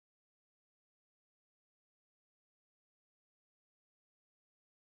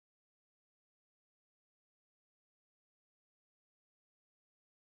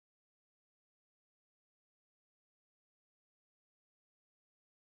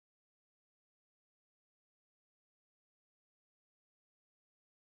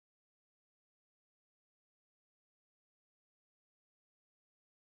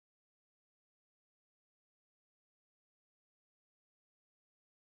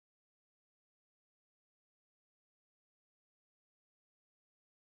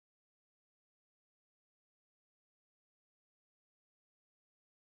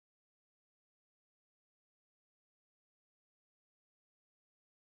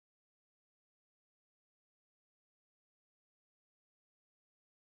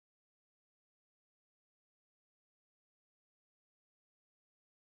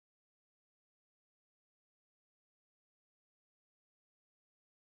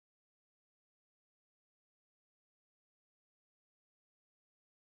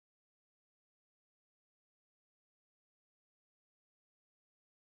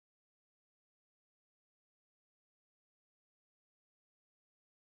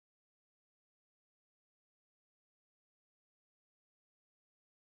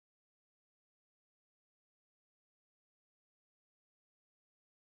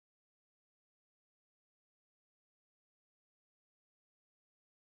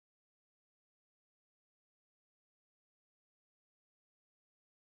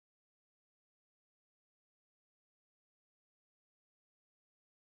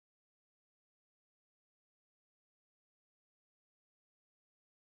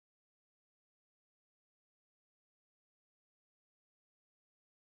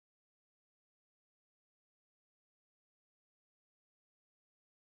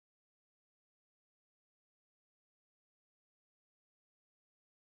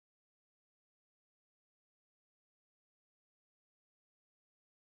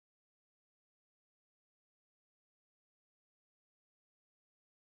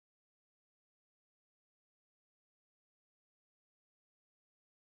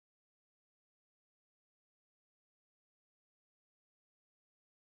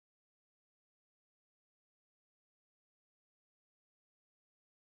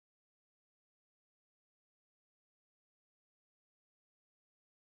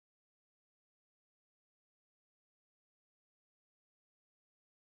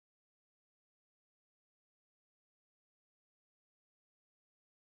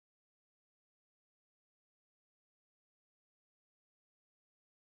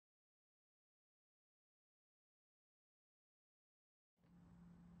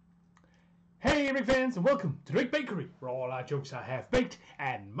Hey Brick fans, and welcome to the Brick Bakery, where all our jokes are half-baked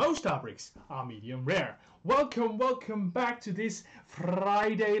and most our bricks are medium rare. Welcome back to this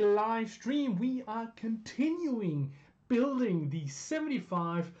Friday live stream. We are continuing building the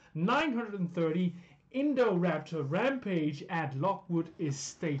 75-930 Indoraptor Rampage at Lockwood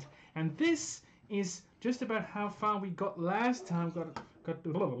Estate. And this is just about how far we got last time.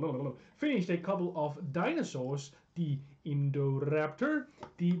 Finished a couple of dinosaurs, the Indoraptor,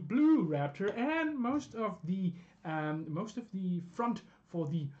 the Blue Raptor, and most of the front for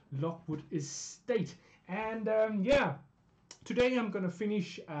the Lockwood Estate. And yeah, today I'm gonna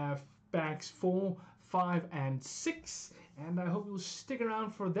finish bags 4, 5, and 6, and I hope you'll stick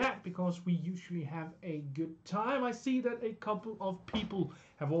around for that because we usually have a good time. I see that a couple of people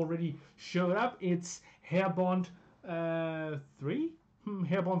have already showed up. It's Hairbond 3.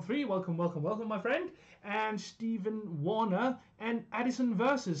 Hairbond 3, welcome, my friend. And Stephen Warner and Addison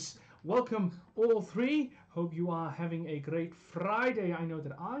Versus. Welcome all three. Hope you are having a great Friday. I know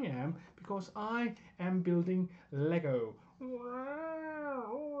that I am because I am building Lego.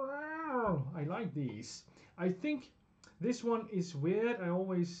 I like these. I think this one is weird.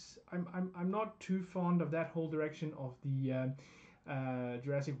 I'm not too fond of that whole direction of the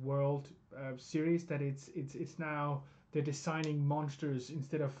Jurassic World series, that it's now they're designing monsters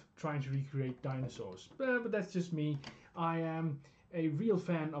instead of trying to recreate dinosaurs. But that's just me. I am a real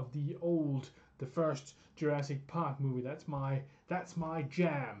fan of the first Jurassic Park movie. That's my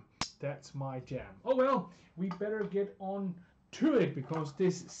jam. That's my jam. Oh well, we better get on to it because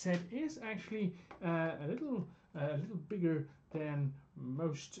this set is actually a little bigger than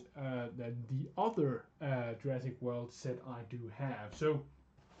most than the other Jurassic World set I do have. So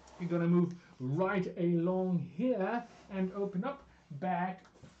we're gonna move right along here and open up bag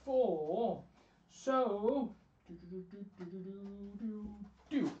 4. So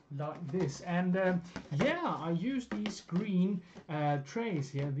like this, and yeah, I use these green trays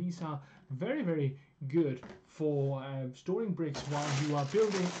here. These are very good for storing bricks while you are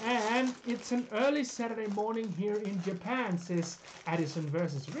building. And it's an early Saturday morning here in Japan, says Addison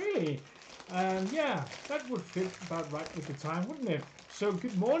Versus. Really? Yeah, that would fit about right with the time, wouldn't it? So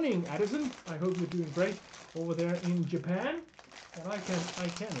good morning, Addison. I hope you're doing great over there in Japan. And I can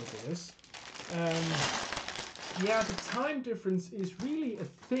look at this. Yeah, the time difference is really a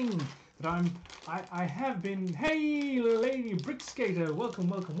thing that I have been. Hey, lady brick skater,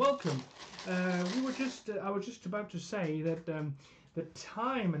 welcome. I was just about to say that the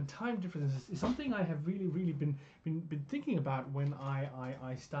time and time differences is something I have really been thinking about when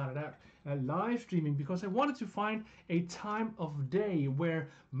I started out live streaming, because I wanted to find a time of day where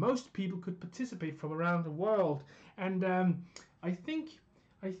most people could participate from around the world. And I think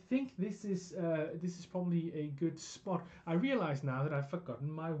this is probably a good spot. I realize now that I've forgotten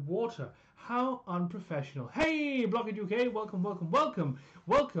my water. How unprofessional. Hey, Blockade UK, welcome.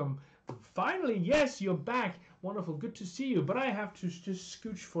 Finally, yes, you're back. Wonderful, good to see you. But I have to just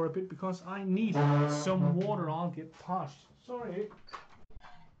scooch for a bit because I need some water. I'll get parched. Sorry.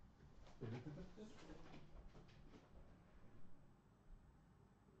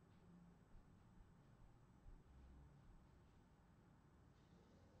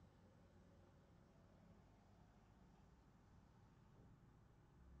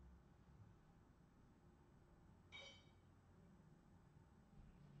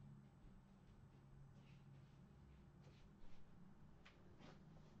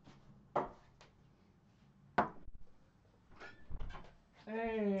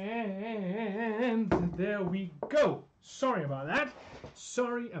 And there we go. Sorry about that.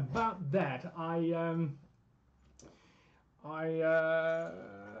 I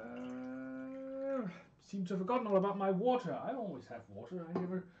seem to have forgotten all about my water. I always have water.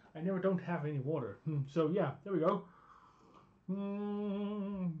 I never don't have any water. So yeah, there we go.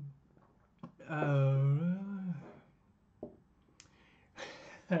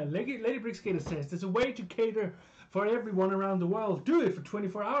 Lady Brick Skater says there's a way to cater for everyone around the world. Do it for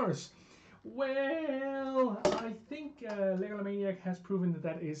 24 hours. Well, I think Legalomaniac has proven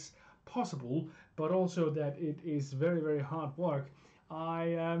that is possible, but also that it is very hard work.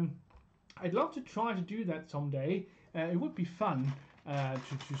 I'd love to try to do that someday. It would be fun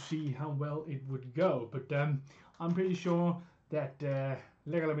to see how well it would go. But I'm pretty sure that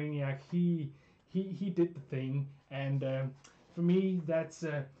Legalomaniac he did the thing, and for me that's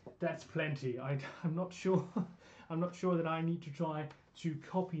plenty. I'm not sure. I'm not sure that I need to try to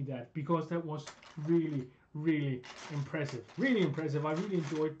copy that, because that was really impressive. Really impressive. I really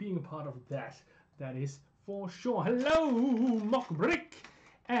enjoyed being a part of that. That is for sure. Hello, Mock Brick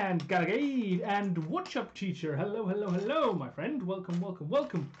and Galgade and What's Up Teacher. Hello, my friend. Welcome.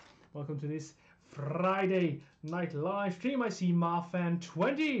 Welcome to this Friday night live stream. I see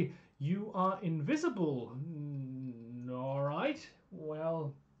Marfan20. You are invisible. Alright.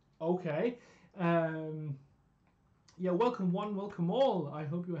 Well, okay. Yeah, welcome one, welcome all. I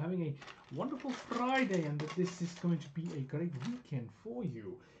hope you're having a wonderful Friday and that this is going to be a great weekend for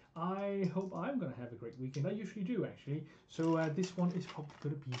you. I hope I'm going to have a great weekend. I usually do, actually. So this one is probably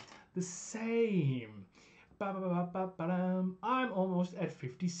going to be the same. I'm almost at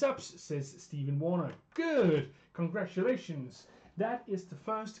 50 subs, says Stephen Warner. Good. Congratulations. That is the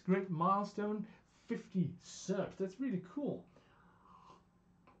first great milestone, 50 subs. That's really cool.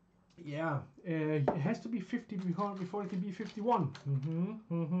 Yeah, it has to be 50 before it can be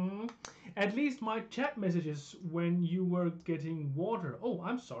 51. At least my chat messages when you were getting water. Oh,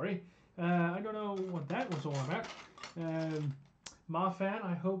 I'm sorry. I don't know what that was all about. Marfan,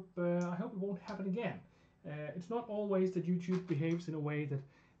 I hope it won't happen again. It's not always that YouTube behaves in a way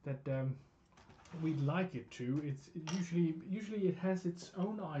that we'd like it to. Usually it has its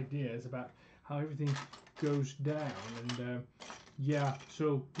own ideas about how everything goes down, and yeah.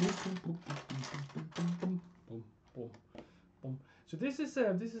 So so this is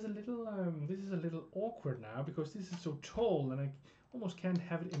a little awkward now because this is so tall and I almost can't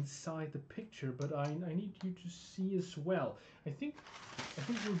have it inside the picture, but I need you to see as well. I think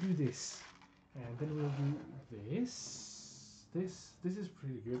we'll do this. And then we'll do this. This is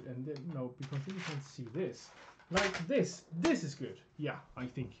pretty good. And then, no, because you can't see this. Like this. This is good. Yeah, I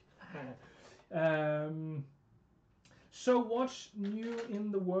think. So what's new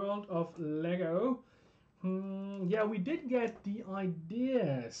in the world of LEGO? Yeah, we did get the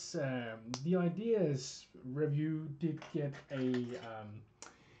ideas. The ideas review did get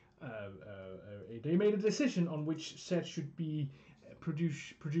they made a decision on which set should be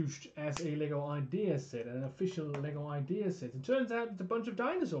produced as a LEGO idea set, an official LEGO idea set. It turns out it's a bunch of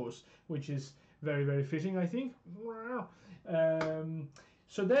dinosaurs, which is very, very fitting, I think.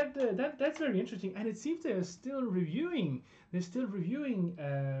 So that's very interesting, and it seems they are still reviewing. They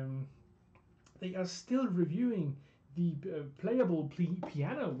are still reviewing the playable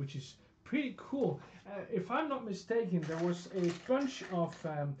piano, which is pretty cool. If I'm not mistaken, there was a bunch of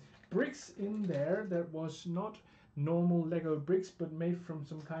bricks in there that was not normal LEGO bricks but made from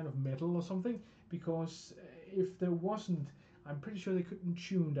some kind of metal or something, because if there wasn't, I'm pretty sure they couldn't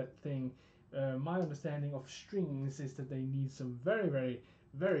tune that thing. My understanding of strings is that they need some very, very,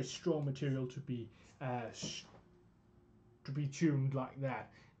 very strong material to be tuned like that.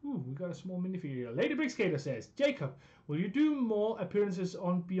 Ooh, we got a small minifigure here. Lady Brick Skater says, Jacob, will you do more appearances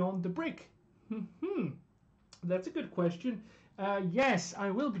on Beyond the Brick? That's a good question. Yes,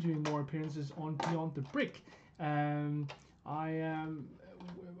 I will be doing more appearances on Beyond the Brick. I am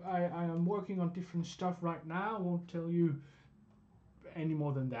working on different stuff right now. I won't tell you any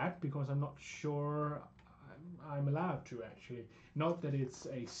more than that because I'm not sure I'm allowed to, actually. Not that it's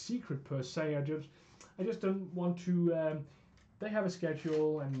a secret per se. I just don't want to. They have a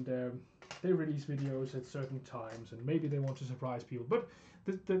schedule and they release videos at certain times, and maybe they want to surprise people. But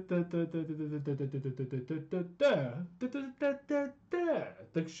the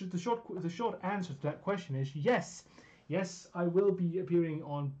short answer to that question is yes. Yes, I will be appearing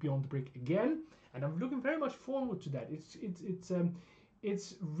on Beyond the Brick again, and I'm looking very much forward to that.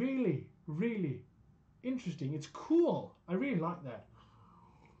 It's really, really interesting. It's cool. I really like that.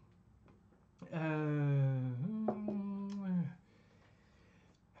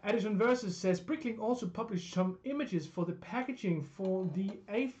 Addison Versus says Bricklink also published some images for the packaging for the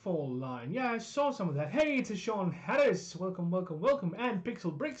A4 line. Yeah, I saw some of that. Hey, it's Sean Harris. Welcome, welcome, welcome. And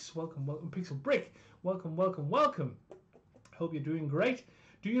Pixel Bricks. Welcome, welcome. Pixel Brick. Welcome, welcome, welcome. Hope you're doing great.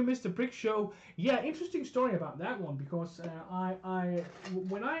 Do you miss the Brick Show? Yeah, interesting story about that one, because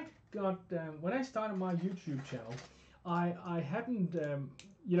when I started my YouTube channel, I hadn't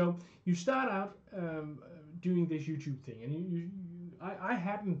you start out doing this YouTube thing, and I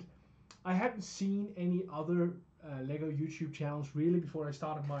hadn't seen any other LEGO YouTube channels really before I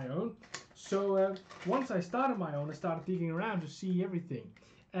started my own. So once I started my own, I started digging around to see everything,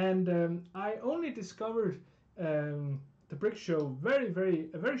 and I only discovered the Brick Show a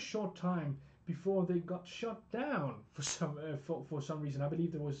very short time before they got shut down for some reason. I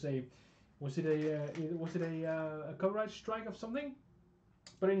believe there was a copyright strike of something.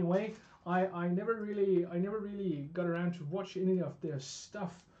 But anyway, I never really got around to watch any of their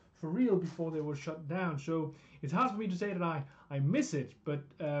stuff for real before they were shut down. So it's hard for me to say that I miss it, but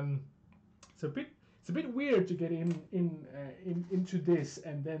it's a bit weird to get into this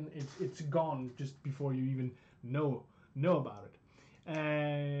and then it's gone just before you even know about it.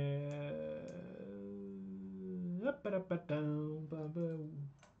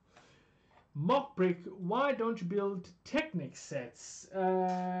 Mock brick, why don't you build Technic sets?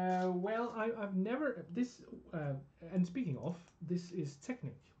 Well, I've never this. And speaking of, this is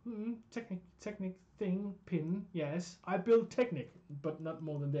Technic. Technic thing pin. Yes, I build Technic, but not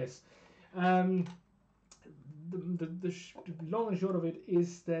more than this. The long and short of it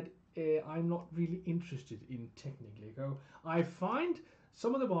is that I'm not really interested in Technic Lego. I find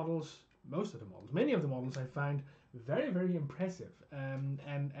some of the models, most of the models, many of the models I find very impressive, and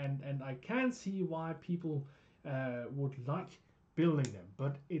I can see why people would like building them,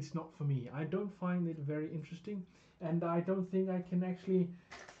 but it's not for me. I don't find it very interesting, and I don't think I can actually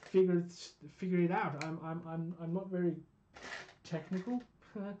figure it out. I'm not very technical,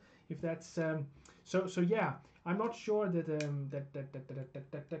 if that's so yeah. I'm not sure that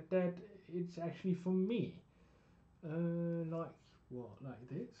that it's actually for me. Like what? Like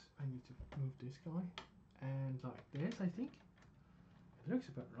this? I need to move this guy, and like this. I think it looks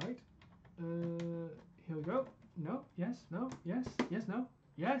about right. Here we go. No. Yes. No. Yes. Yes. No.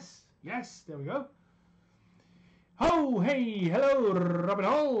 Yes. Yes. There we go. Oh, hey, hello, Robin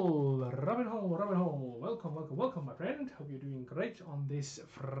Hall, Robin Hall, Robin Hall. Welcome, my friend. Hope you're doing great on this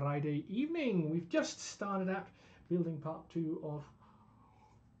Friday evening. We've just started out building part 2 of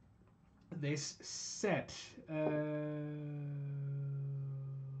this set. The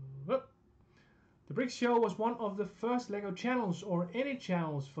Brick Show was one of the first LEGO channels, or any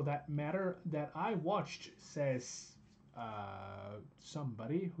channels for that matter, that I watched, says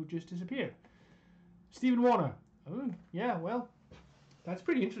somebody who just disappeared. Stephen Warner. Oh, yeah, well, that's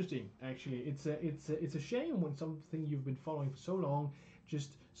pretty interesting, actually. It's a shame when something you've been following for so long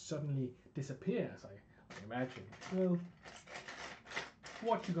just suddenly disappears, I imagine. Well,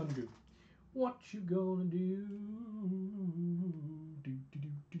 what you gonna do? What you gonna do?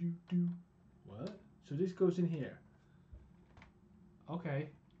 Do. What? So this goes in here. Okay.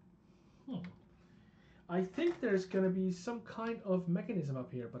 I think there's gonna be some kind of mechanism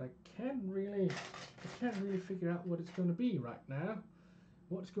up here, but I can't really figure out what it's gonna be right now.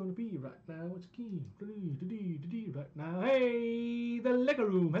 What's going to be right now? What's key? Right now. Hey, the LEGO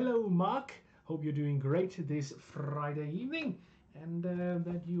room. Hello, Mark. Hope you're doing great this Friday evening, and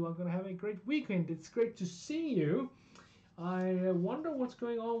that you are going to have a great weekend. It's great to see you. I wonder what's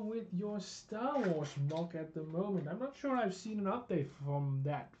going on with your Star Wars mock at the moment. I'm not sure I've seen an update from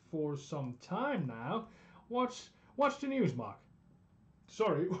that for some time now. What's the news, Mark?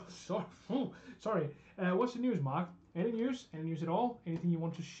 Sorry. What's the news, Mark? Any news? Any news at all? Anything you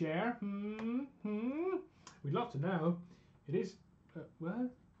want to share? We'd love to know. It is...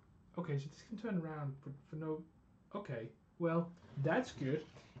 what? Okay, so this can turn around for no... Okay, well, that's good.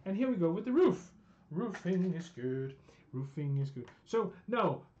 And here we go with the roof. Roofing is good. Roofing is good. So,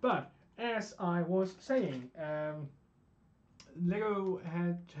 no, but as I was saying, LEGO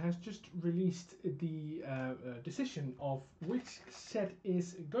has just released the decision of which set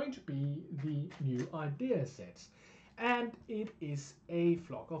is going to be the new idea sets. And it is a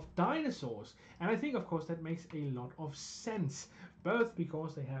flock of dinosaurs. And I think, of course, that makes a lot of sense. Both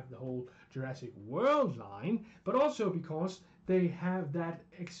because they have the whole Jurassic World line, but also because they have that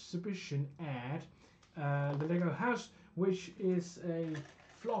exhibition at the LEGO house, which is a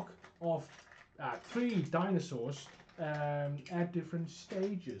flock of 3 dinosaurs at different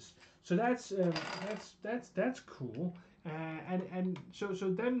stages. So that's cool. And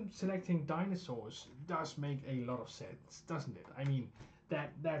so them selecting dinosaurs does make a lot of sense, doesn't it? I mean,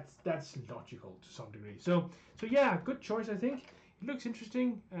 that's logical to some degree. So yeah, good choice, I think. It looks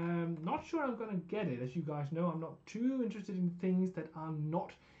interesting. Not sure I'm gonna get it. As you guys know, I'm not too interested in things that are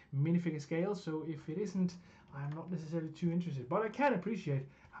not minifigure scale. So if it isn't, I'm not necessarily too interested. But I can appreciate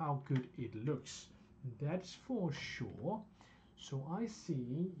how good it looks. That's for sure. So I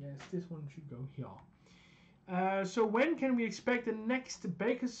see. Yes, this one should go here. So when can we expect the next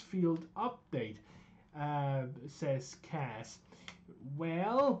Bakersfield update? Says Cass.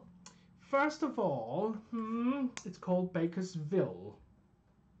 Well, first of all, it's called Bakersville.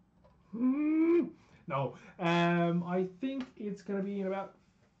 No, I think it's gonna be in about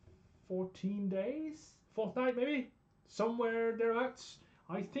 14 days, fortnight maybe, somewhere thereabouts.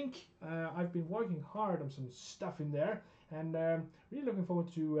 I think I've been working hard on some stuff in there, and really looking forward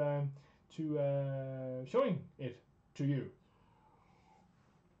to showing it to you.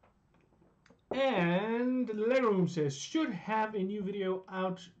 And the LEGO Room says, should have a new video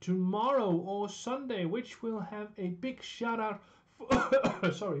out tomorrow or Sunday, which will have a big shout out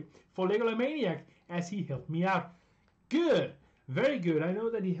for Lego Maniac, as he helped me out. Good, very good. I know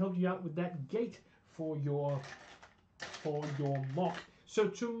that he helped you out with that gate for your mock. So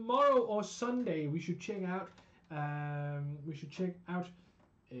tomorrow or Sunday we should check out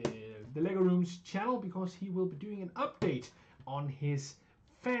the Lego Rooms channel, because he will be doing an update on his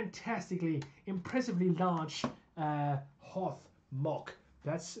fantastically, impressively large Hoth MOC.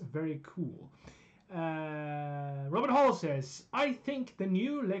 That's very cool. Robert Hall says, I think the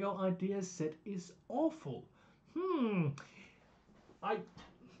new Lego Ideas set is awful.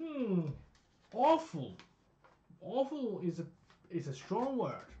 Awful. Awful is a strong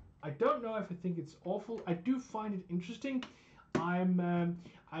word. I don't know if I think it's awful. I do find it interesting. I'm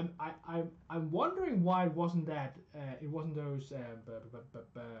wondering why it wasn't that. It wasn't those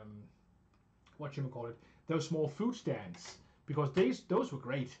what you call it, those small food stands, because those were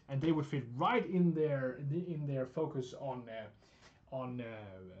great and they would fit right in their focus on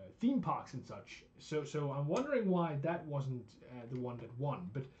theme parks and such. So I'm wondering why that wasn't the one that won.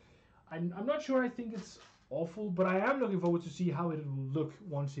 But I'm not sure. I think it's awful, but I am looking forward to see how it will look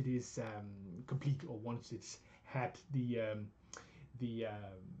once it is complete, or once it's had the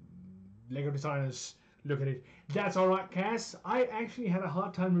Lego designers look at it. That's all right, Cass. I actually had a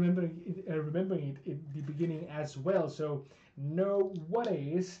hard time remembering it in the beginning as well. So no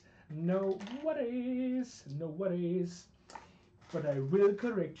worries. But I will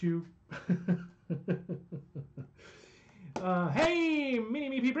correct you. Hey,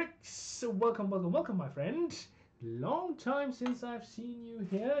 Mini Me Bricks! Welcome, my friend. Long time since I've seen you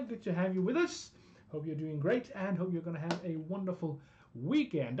here. Good to have you with us. Hope you're doing great, and hope you're going to have a wonderful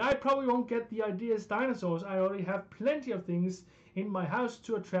weekend. I probably won't get the Ideas Dinosaurs. I already have plenty of things in my house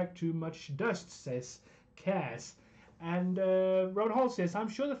to attract too much dust, says Cass. And Robert Hall says, I'm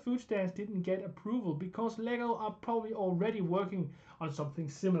sure the food stands didn't get approval because Lego are probably already working on something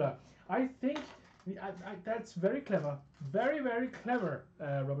similar. I think that's very clever. Very, very clever,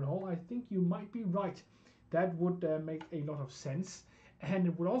 Robert Hall. I think you might be right. That would make a lot of sense. And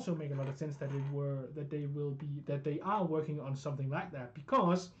it would also make a lot of sense that they are working on something like that,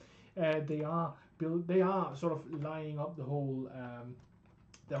 because they are sort of lining up the whole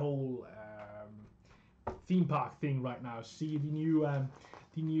theme park thing right now. See the new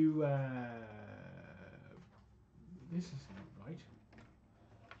this is not right.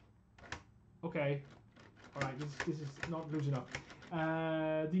 Okay, all right. This is not loose enough.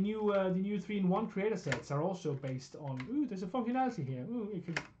 The new 3-in-1 creator sets are also based on. Ooh, there's a functionality here. Ooh, it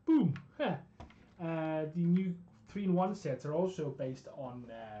can boom. Huh. The new 3-in-1 sets are also based on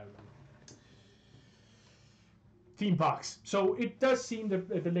theme parks. So it does seem that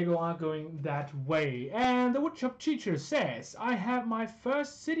the Lego are going that way. And the Woodshop teacher says, I have my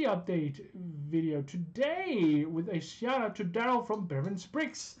first city update video today with a shout out to Daryl from Bevan's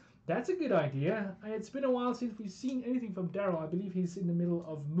Bricks. That's a good idea. It's been a while since we've seen anything from Daryl. I believe he's in the middle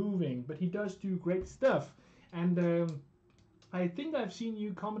of moving, but he does do great stuff. And I think I've seen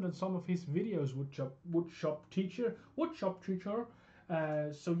you comment on some of his videos, Woodshop teacher.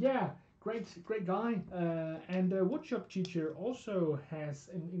 So yeah, great guy. And Woodshop teacher also has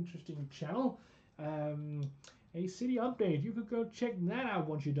an interesting channel, a city update. You could go check that out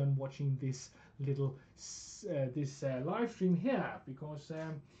once you're done watching this little live stream here, because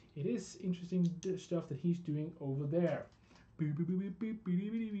it is interesting stuff that he's doing over there.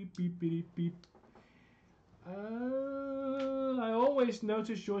 I always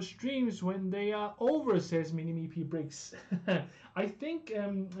notice your streams when they are over, says Mini-Me Bricks. I think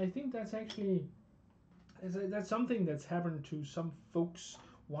that's actually that's something that's happened to some folks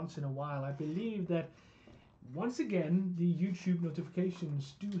once in a while. I believe that once again the YouTube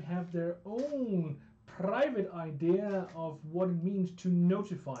notifications do have their own private idea of what it means to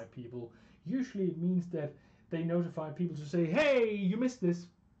notify people. Usually it means that they notify people to say, hey, you missed this,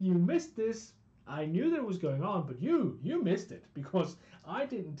 I knew that it was going on, but you missed it because I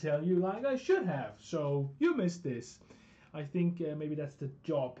didn't tell you like I should have, so you missed this. I think maybe that's the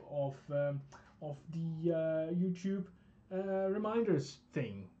job of the YouTube reminders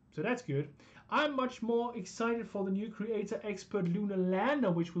thing. So that's good. I'm much more excited for the new Creator Expert Lunar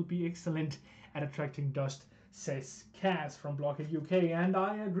Lander, which will be excellent at attracting dust, says Cass from Blockhead UK, and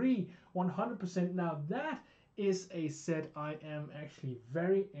I agree 100%. Now that is a set I am actually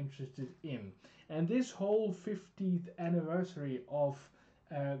very interested in, and this whole 50th anniversary of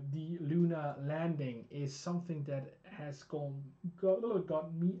the lunar landing is something that has got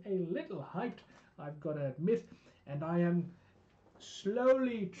me a little hyped, I've got to admit, and I am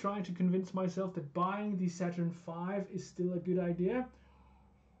slowly trying to convince myself that buying the Saturn V is still a good idea.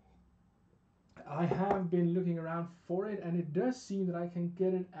 I have been looking around for it, and it does seem that I can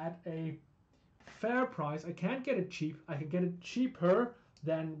get it at a fair price. I can't get it cheap. I can get it cheaper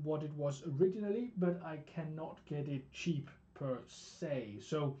than what it was originally, but I cannot get it cheap per se.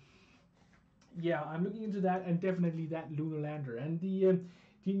 So yeah, I'm looking into that, and definitely that lunar lander. And the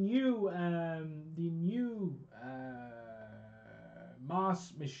the new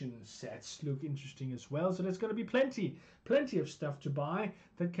Mars mission sets look interesting as well. So there's going to be plenty of stuff to buy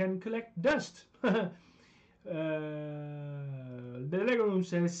that can collect dust. The Lego Room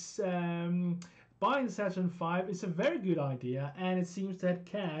says buying the Saturn V is a very good idea, and it seems that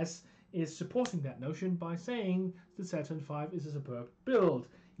Kaz is supporting that notion by saying the Saturn V is a superb build.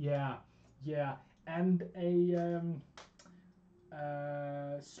 Yeah, and a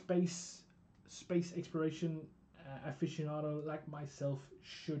space exploration aficionado like myself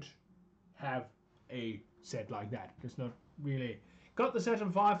should have a set like that. It's not really. Got the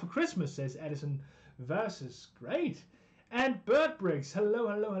Saturn V for Christmas, says Edison versus. Great. And Bird Briggs,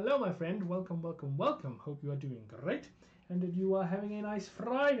 hello, my friend. Welcome. Hope you are doing great and that you are having a nice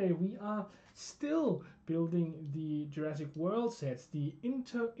Friday. We are still building the Jurassic World sets, the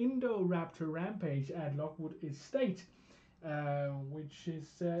Indoraptor Rampage at Lockwood Estate, which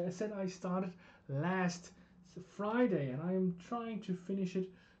is a set I started last Friday, and I am trying to finish it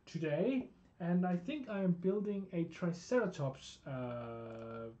today. And I think I am building a Triceratops,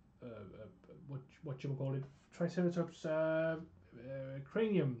 what you will call it, Triceratops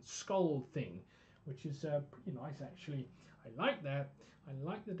cranium skull thing, which is pretty nice actually. I like that. I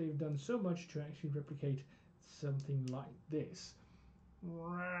like that they've done so much to actually replicate something like this,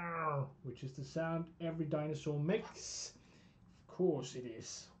 which is the sound every dinosaur makes. Of course it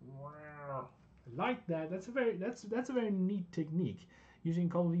is. I like that. That's a very neat technique,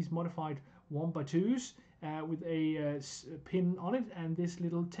 using all these modified 1x2s with a pin on it and this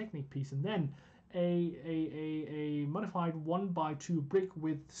little Technic piece, and then a modified 1x2 brick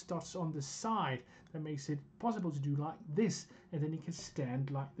with studs on the side that makes it possible to do like this, and then you can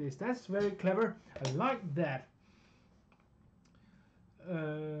stand like this. That's very clever. I like that.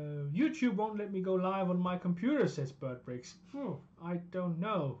 YouTube won't let me go live on my computer, says Bird Bricks. I don't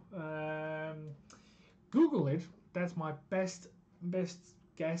know. Google it. That's my best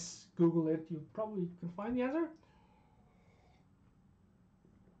guess. Google it. You probably can find the answer.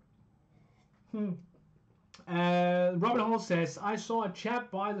 Robin Hall says, I saw a chap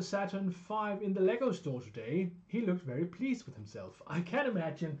buy the Saturn V in the Lego store today. He looked very pleased with himself. I can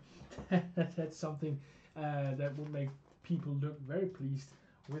imagine that's something that would make people look very pleased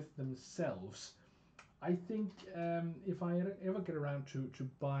with themselves. I think if I ever get around to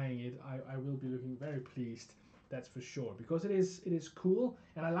buying it, I will be looking very pleased. That's for sure, because it is cool,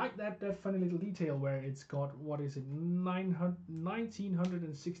 and I like that funny little detail where it's got, what is it,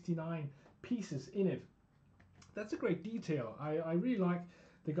 1969 pieces in it. That's a great detail. I really like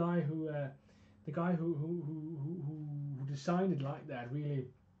the guy who designed it like that. Really,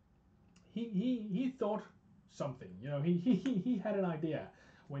 he thought something. You know, he had an idea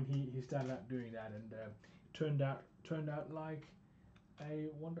when he started out doing that, and turned out like I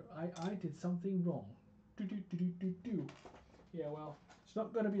did something wrong. Yeah, well, it's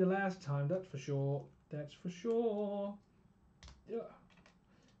not going to be the last time. That's for sure. Yeah.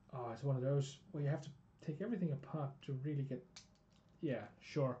 Oh, it's one of those where you have to take everything apart to really get. Yeah,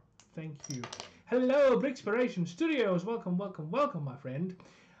 sure. Thank you. Hello, Brickspiration Studios. Welcome, my friend.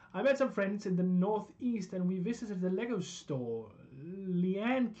 I met some friends in the northeast and we visited the Lego store.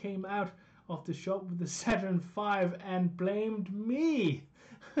 Leanne came out of the shop with the Saturn V and blamed me.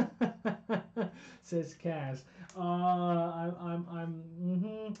 Says Kaz.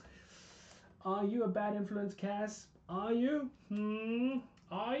 Are you a bad influence, Kaz? Are you?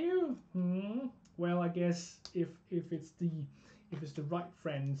 Are you? Well, I guess if it's the right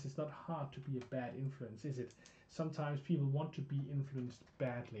friends, it's not hard to be a bad influence, is it? Sometimes people want to be influenced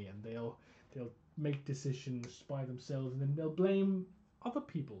badly, and they'll make decisions by themselves, and then they'll blame other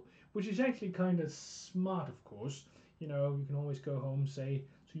people, which is actually kind of smart, of course. You know, you can always go home, say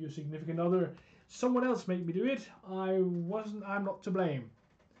to your significant other, someone else made me do it. I'm not to blame.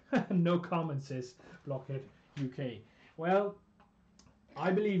 No comment, says Blockhead UK. Well,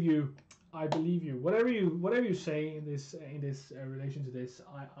 I believe you. Whatever you say in this relation to this,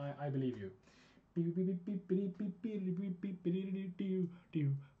 I believe you.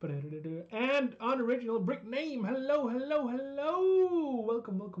 And unoriginal brick name. Hello.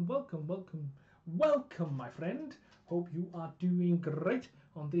 Welcome, my friend. Hope you are doing great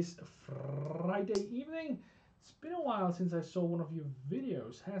on this Friday evening. It's been a while since I saw one of your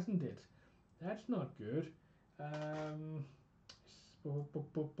videos, hasn't it? That's not good.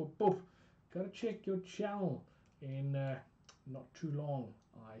 Gotta check your channel in not too long,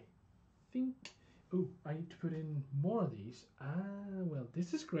 I think. Oh, I need to put in more of these. Well,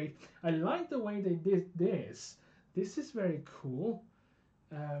 this is great. I like the way they did this. This is very cool.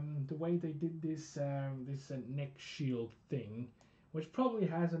 The way they did this neck shield thing which probably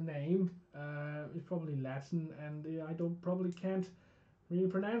has a name. It's probably Latin, and I probably can't really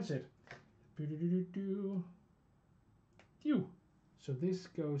pronounce it. So this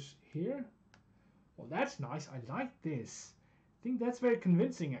goes here. Well, that's nice. I like this. I think that's very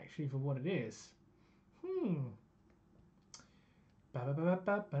convincing, actually, for what it is.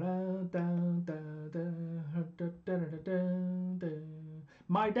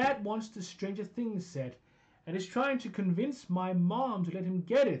 My dad wants the Stranger Things set and is trying to convince my mom to let him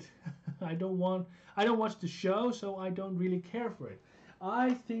get it. I don't watch the show, so I don't really care for it.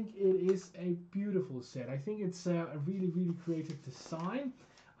 I think it is a beautiful set. I think it's a really, really creative design.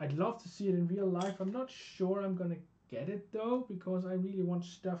 I'd love to see it in real life. I'm not sure I'm gonna get it though, because I really want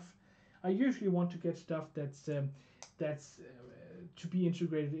stuff. I usually want to get stuff that's to be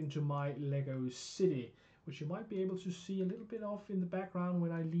integrated into my Lego city, which you might be able to see a little bit of in the background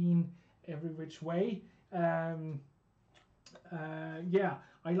when I lean every which way. Yeah,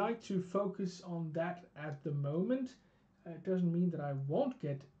 I like to focus on that at the moment. It doesn't mean that I won't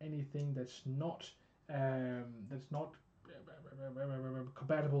get anything that's not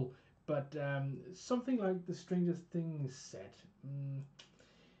compatible, but something like the Stranger Things set.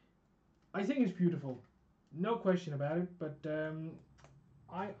 I think it's beautiful, no question about it. But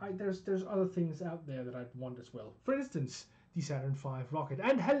there's other things out there that I'd want as well. For instance, the Saturn V rocket.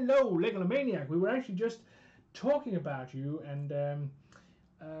 And hello, Legomaniac. We were actually just talking about you, and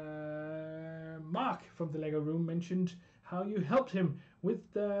Mark from the Lego Room mentioned how you helped him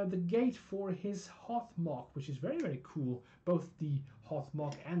with the gate for his Hoth MOC, which is very, very cool. Both the Hoth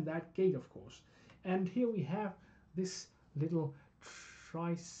MOC and that gate, of course. And here we have this little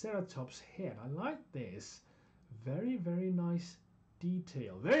Triceratops head. I like this. Very, very nice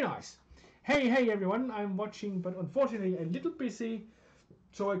detail. Very nice. Hey everyone, I'm watching, but unfortunately a little busy,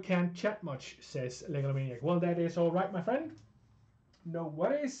 so I can't chat much, says Legomaniac. Well, that is all right, my friend. No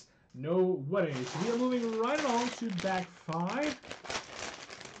worries. No worries. We are moving right along to bag 5.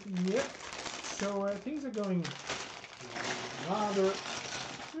 Yep. So things are going rather...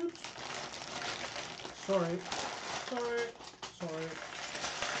 Oops. Sorry.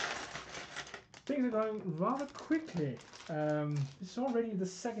 Things are going rather quickly. It's already the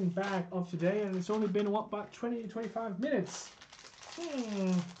second bag of today, and it's only been, what, about 20-25 minutes.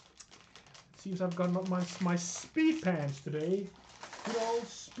 Seems I've got my speed pants today. Good old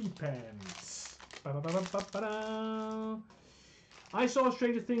speed pants. I saw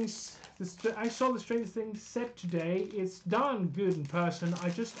Stranger Things. I saw the Stranger Things set today. It's darn good in person. I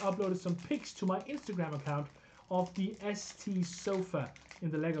just uploaded some pics to my Instagram account of the ST sofa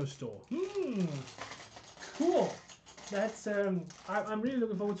in the Lego store. Cool. That's I'm really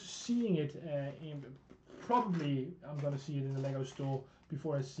looking forward to seeing it. Probably I'm gonna see it in the Lego store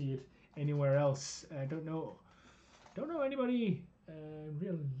before I see it anywhere else. I don't know anybody in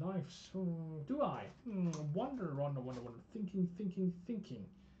real life, so do I? Wonder. Thinking.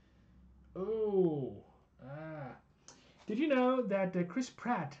 Oh, did you know that Chris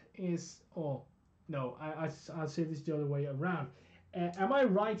Pratt is? Oh, no, I'll say this the other way around. Am I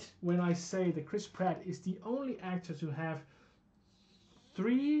right when I say that Chris Pratt is the only actor to have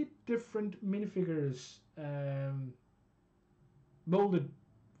 3 different minifigures molded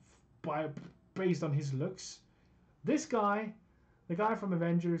based on his looks? This guy, the guy from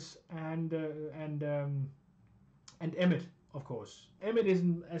Avengers, and Emmett, of course. Emmett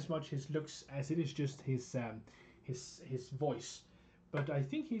isn't as much his looks as it is just his voice, but I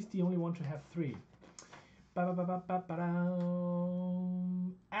think he's the only one to have 3.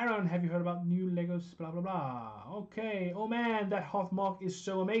 Aaron, have you heard about new Legos? Blah blah blah. Okay. Oh man, that Hoth MOC is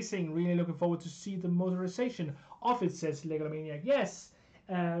so amazing. Really looking forward to see the motorization of it, says Legomaniac. Yes.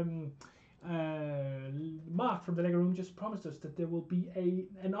 Mark from the Lego Room just promised us that there will be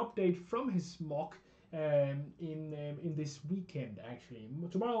an update from his MOC in this weekend, actually,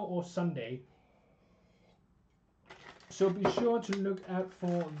 tomorrow or Sunday. So be sure to look out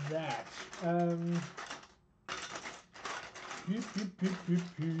for that. I'm looking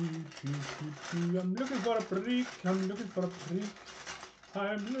for a brick. I'm looking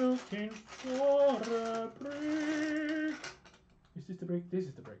for a brick. Is this the brick? This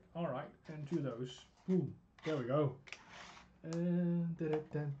is the brick. Alright, and 2 of those. Boom. There we go.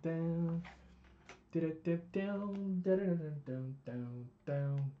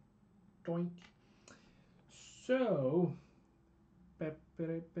 Doink. So,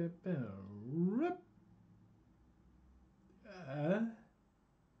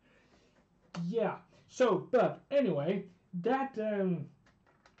 yeah. So, but anyway, that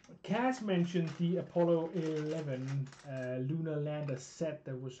Cass mentioned the Apollo 11 lunar lander set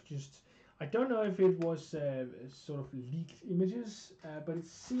that was just, I don't know if it was sort of leaked images, but it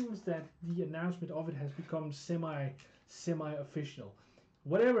seems that the announcement of it has become semi-official.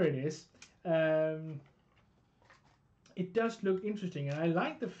 Whatever it is, it does look interesting, and I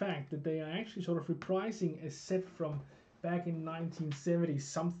like the fact that they are actually sort of reprising a set from back in 1970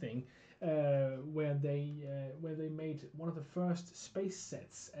 something, where they made one of the first space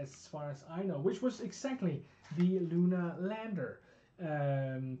sets, as far as I know, which was exactly the lunar lander,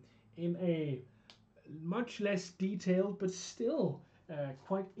 in a much less detailed but still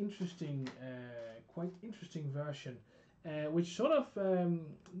quite interesting version, which sort of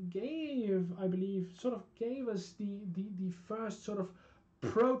gave, I believe, gave us the first sort of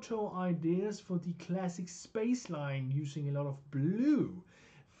proto ideas for the classic space line, using a lot of blue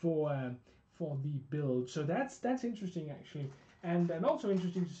for the build. So that's interesting actually, and also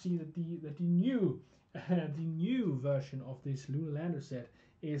interesting to see that the new the new version of this lunar lander set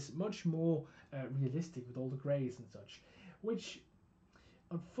is much more realistic with all the grays and such, which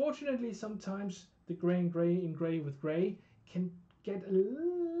unfortunately sometimes the gray and gray in gray with gray can get a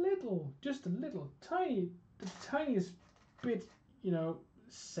little, just a little tiny, the tiniest bit, you know,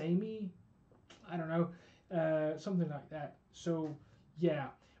 samey, I don't know, something like that. So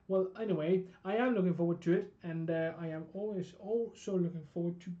yeah, well, anyway, I am looking forward to it, and I am always also looking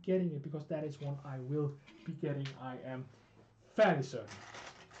forward to getting it, because that is one I will be getting. I am fairly certain.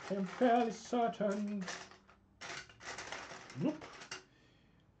 I am fairly certain. Whoop.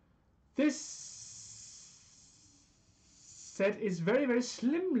 This set is very, very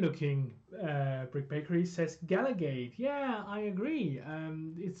slim looking. Brick Bakery says Gallagate. Yeah, I agree.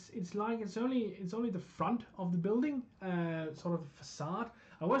 It's like it's only the front of the building, sort of the facade.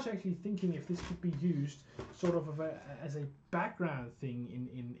 I was actually thinking if this could be used sort of as a background thing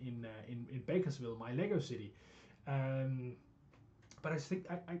in Bakersville, my Lego city. But I think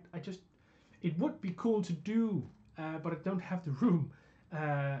I just, it would be cool to do, but I don't have the room.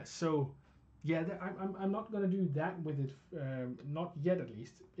 So yeah, I'm not gonna do that with it, not yet at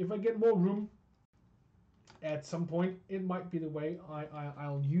least. If I get more room at some point, it might be the way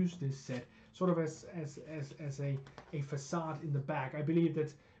I'll use this set, sort of as a facade in the back. I believe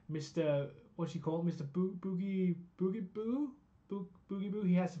that Mr. what's he called, Mr. Boogie Boo,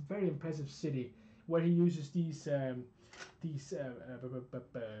 he has a very impressive city where he uses these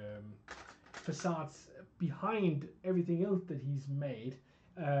facades behind everything else that he's made,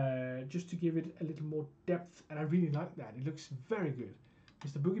 just to give it a little more depth, and I really like that. It looks very good.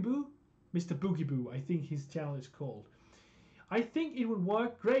 Mr. Boogie Boo? Mr. Boogie Boo, I think his channel is called. I think it would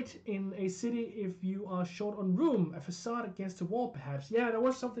work great in a city if you are short on room, a facade against a wall perhaps. Yeah, that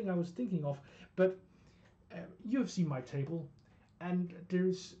was something I was thinking of, but you have seen my table, and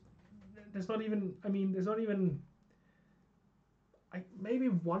there's not even, I mean, there's not even, maybe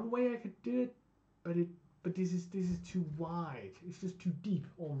one way I could do it, but this is too wide. It's just too deep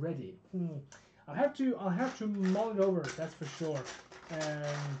already. I'll have to mull it over, that's for sure.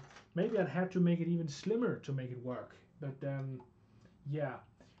 Maybe I'd have to make it even slimmer to make it work. But yeah.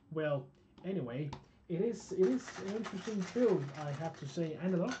 Well, anyway, it is an interesting build, I have to say,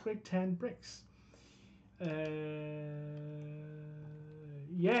 and a lot of great tan bricks.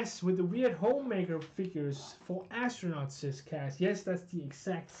 Yes, with the weird homemaker figures for astronauts, says Cass. Yes, that's the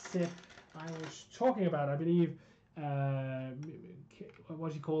exact set I was talking about. I believe,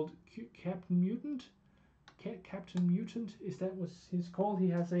 what's he called? Captain Mutant? Captain Mutant, is that what he's called? He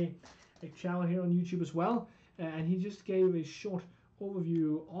has a channel here on YouTube as well, and he just gave a short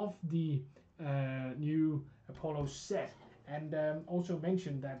overview of the new Apollo set, and also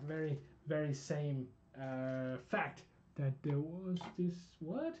mentioned that very, very same fact, that there was this,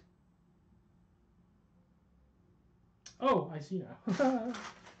 what? Oh, I see now.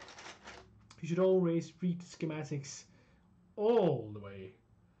 You should always read schematics all the way.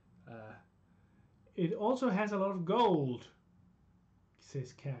 It also has a lot of gold,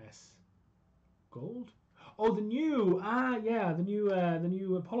 says Cass. Gold? Oh, the new, yeah, the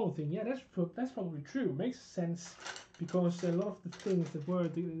new Apollo thing. Yeah, that's probably true. Makes sense, because a lot of the things that were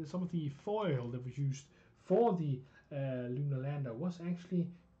some of the foil that was used for the lunar lander was actually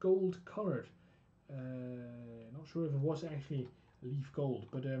gold colored. Not sure if it was actually leaf gold,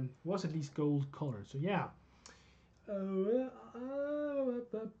 but was at least gold colored. So yeah.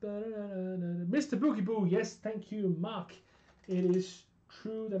 Mr. Boogie Boo, yes, thank you, Mark. It is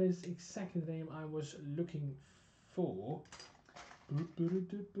true, that is exactly the name I was looking for. And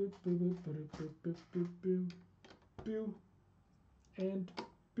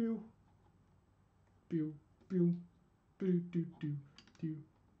boo, boo, boo, boo, do, do, do, do,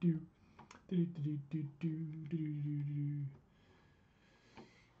 do, do, do, do, do, do.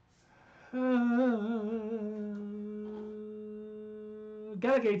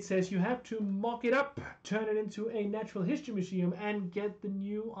 Galagate says you have to mock it up, turn it into a natural history museum, and get the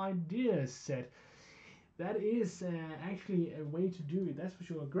new ideas set. That is actually a way to do it, that's for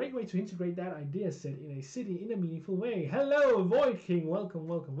sure. A great way to integrate that idea set in a city in a meaningful way. Hello, Void King. Welcome,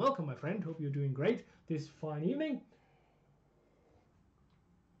 welcome, welcome, my friend. Hope you're doing great this fine evening.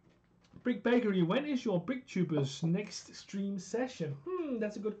 Brick Bakery, when is your BrickTubers next stream session?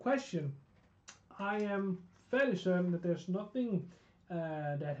 That's a good question. I am fairly certain that there's nothing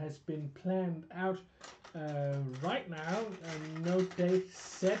that has been planned out right now, no date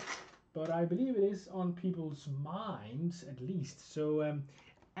set, but I believe it is on people's minds at least. So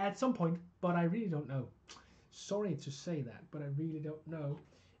at some point, but I really don't know. Sorry to say that, but I really don't know.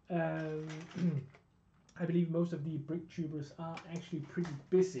 I believe most of the BrickTubers are actually pretty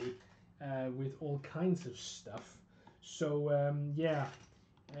busy with all kinds of stuff. So yeah.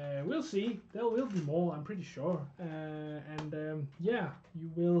 We'll see. There will be more, I'm pretty sure. And yeah,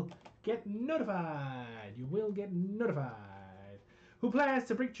 you will get notified. You will get notified. Who plans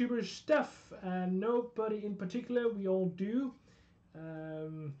the BrickTubers stuff? Nobody in particular. We all do.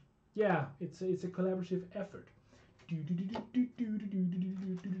 Yeah, it's a collaborative effort. The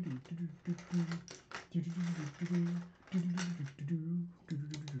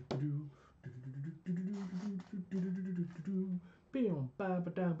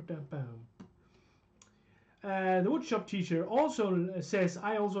woodshop teacher also says,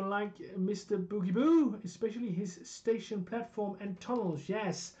 I also like Mr. Boogie Boo, especially his station platform and tunnels.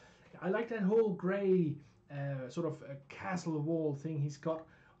 Yes, I like that whole grey sort of castle wall thing he's got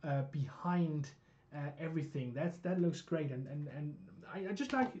behind everything. That looks great, and I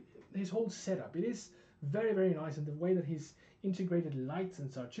just like his whole setup. It is very, very nice, and the way that he's integrated lights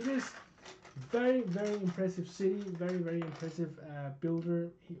and such. It is very, very impressive city, very, very impressive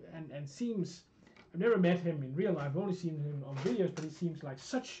builder, and seems, I've never met him in real life, I've only seen him on videos, but he seems like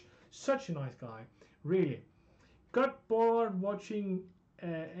such a nice guy, really. Got bored watching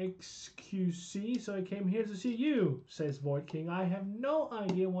XQC, so I came here to see you, says Void King. I have no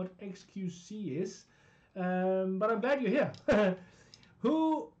idea what XQC is, but I'm glad you're here.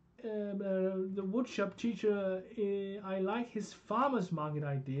 Who the woodshop teacher, I like his farmer's market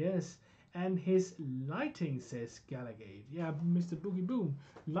ideas and his lighting, says Galagate. Yeah, Mr. Boogie Boom.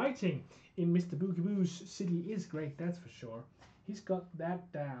 Lighting in Mr. Boogie Boo's city is great, that's for sure. He's got that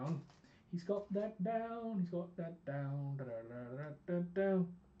down. He's got that down. He's got that down. Da, da, da, da, da, da.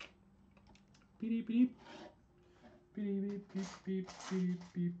 Beep beep. Beep beep beep beep beep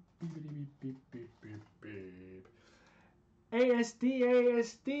beep beep beep beep beep beep.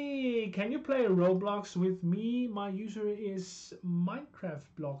 ASD, can you play Roblox with me? My user is Minecraft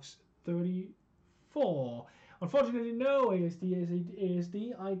Blocks 34. Unfortunately, no,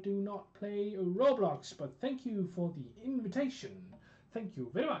 ASD, I do not play Roblox, but thank you for the invitation. Thank you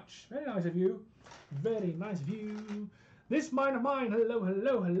very much. Very nice of you. Very nice of you. This mine of mine, hello,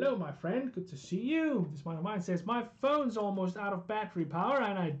 hello, hello, my friend. Good to see you. This mine of mine says, my phone's almost out of battery power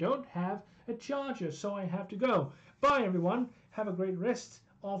and I don't have a charger, so I have to go. Bye, everyone. Have a great rest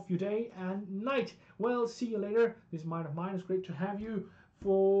of your day and night. Well, see you later. This mine of mine is great to have you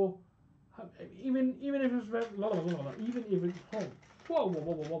for even if it's even if it whoa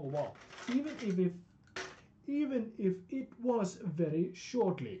even if it was very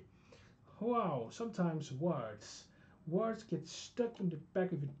shortly. Wow, sometimes words get stuck in the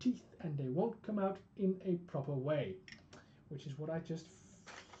back of your teeth and they won't come out in a proper way, which is what I just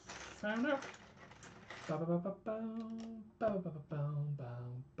found out.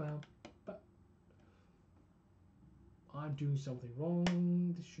 I'm doing something wrong.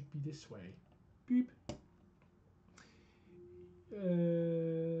 This should be this way. Beep.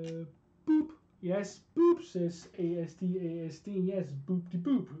 Boop. Yes, boop, says ASD. Yes, boop de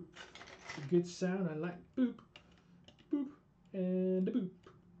boop. A good sound. I like boop. Boop. And a boop.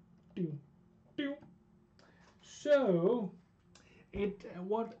 Do. Do. So,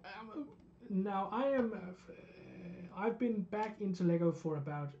 now I am, I've been back into LEGO for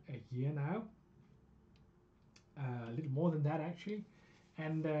about a year now. A little more than that actually,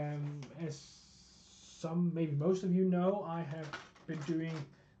 and as some, maybe most of you know, I have been doing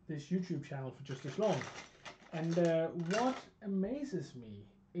this YouTube channel for just as long, and what amazes me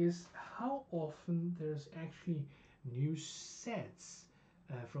is how often there's actually new sets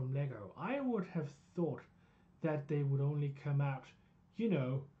from LEGO. I would have thought that they would only come out, you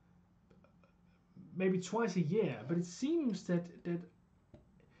know, maybe twice a year, but it seems that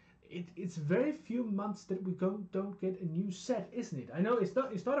it's very few months that we don't get a new set, isn't it? I know it's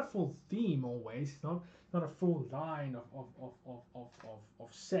not a full theme always. It's not a full line of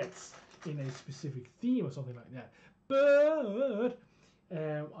sets, in a specific theme or something like that. But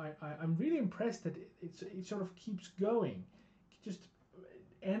I'm really impressed that it sort of keeps going, just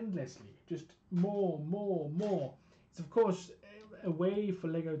endlessly, just more. It's of course a way for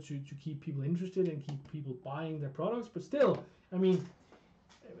Lego to keep people interested and keep people buying their products, but still, I mean,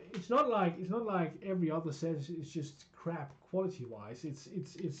 it's not like every other set is just crap quality wise.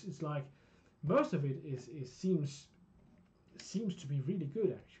 It's like most of it seems to be really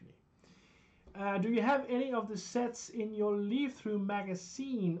good actually. Do you have any of the sets in your leaf through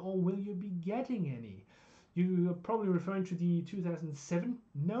magazine, or will you be getting any? You are probably referring to the 2007.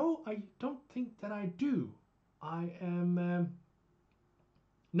 No, I don't think that I do. I am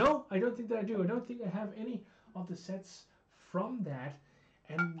no, I don't think that I do. I don't think I have any of the sets from that.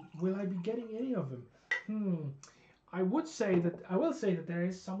 And will I be getting any of them? I will say that there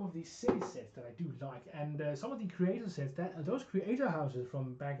is some of these city sets that I do like, and some of the creator sets, that those creator houses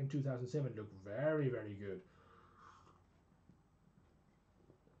from back in 2007 look very good.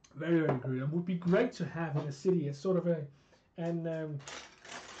 Very good, and would be great to have in a city as sort of a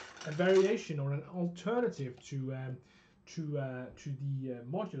variation or an alternative to the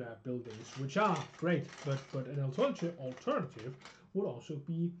modular buildings, which are great, but an alternative would also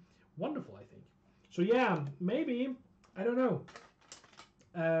be wonderful, I think. So yeah, maybe, I don't know.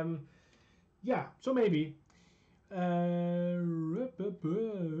 Yeah, so maybe.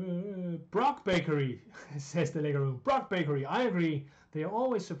 Brock Bakery, says the Lego Room. Brock Bakery, I agree. They are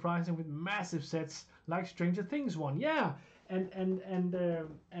always surprising with massive sets like Stranger Things one. Yeah, and the,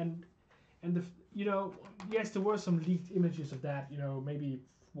 you know, yes, there were some leaked images of that. You know, maybe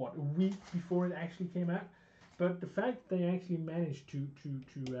what, a week before it actually came out. But the fact they actually managed to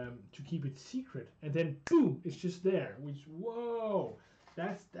keep it secret, and then boom, it's just there. Which, whoa,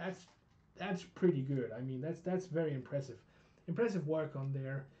 that's pretty good. I mean, that's very impressive. Impressive work on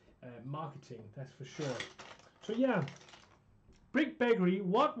their marketing, that's for sure. So yeah, Brick Bakery.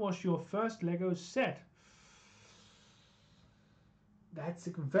 What was your first Lego set? That's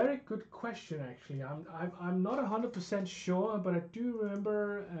a very good question, actually. I'm not 100% sure, but I do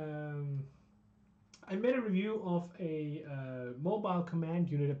remember. I made a review of a mobile command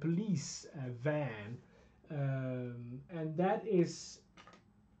unit, a police van, and that is,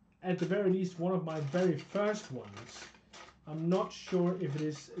 at the very least, one of my very first ones. I'm not sure if it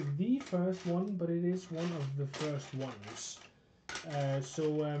is the first one, but it is one of the first ones.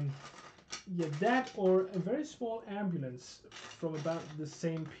 Yeah, that or a very small ambulance from about the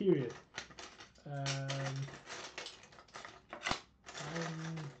same period.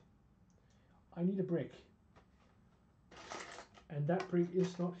 I need a brick, and that brick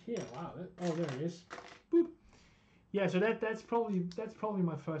is not here. Wow! Oh, there it is. Boop. Yeah, so that's probably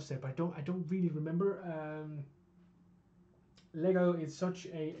my first set. But I don't really remember. Lego is such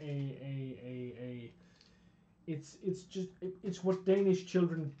it's what Danish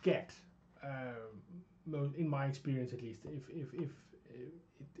children get. In my experience, at least,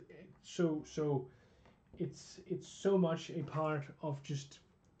 so it's so much a part of just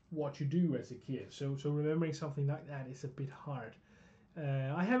what you do as a kid. So remembering something like that is a bit hard.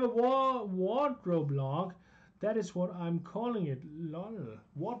 I have a wardrobe log. That is what I'm calling it. Lol.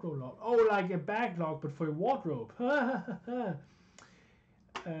 Wardrobe log. Oh, like a bag log, but for a wardrobe.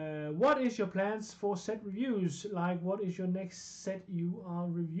 What is your plans for set reviews? Like, what is your next set you are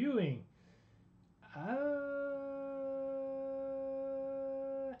reviewing?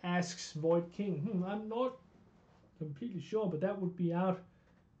 Asks Void King. I'm not completely sure, but that would be out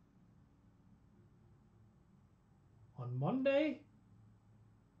on Monday.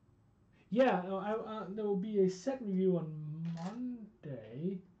 Yeah, there will be a set review on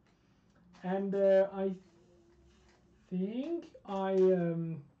Monday, and I think I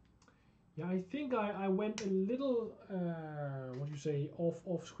went a little what do you say,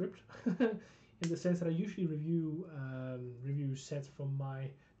 off script in the sense that I usually review sets from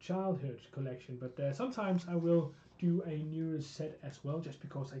my childhood collection, but sometimes I will do a newer set as well, just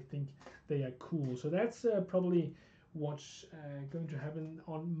because I think they are cool. So that's probably what's going to happen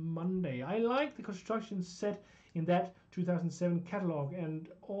on Monday. I like the construction set in that 2007 catalog and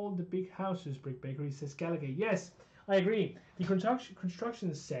all the big houses. Brick Bakery, says Gallagher. Yes, I agree. The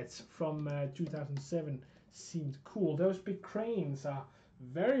construction sets from 2007 seemed cool. Those big cranes are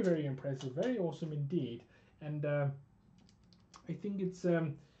very impressive, very awesome indeed. And I think it's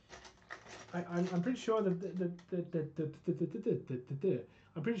I'm pretty sure that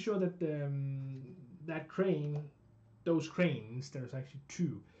I'm pretty sure that that crane, those cranes, there's actually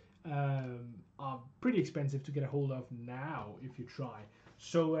two, are pretty expensive to get a hold of now if you try.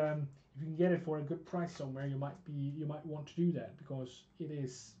 So if you can get it for a good price somewhere, you might want to do that, because it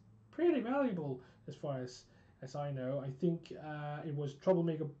is pretty valuable as far as I know. I think it was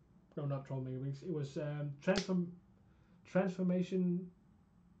Troublemaker, no, not Troublemaker, it was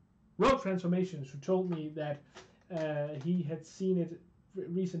Road Transformations, who told me that he had seen it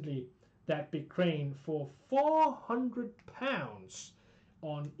recently, that big crane, for £400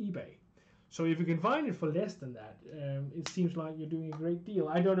 on eBay. So if you can find it for less than that, it seems like you're doing a great deal.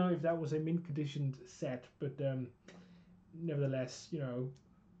 I don't know if that was a mint conditioned set, but nevertheless, you know,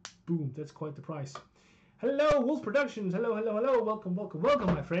 boom, that's quite the price. Hello, Wolf Productions. Hello, hello, hello. Welcome, welcome,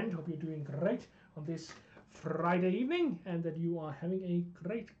 welcome, my friend. Hope you're doing great on this Friday evening, and that you are having a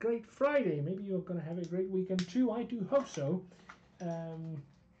great, great Friday. Maybe you're going to have a great weekend too. I do hope so.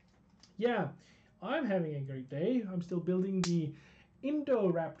 Yeah, I'm having a great day. I'm still building the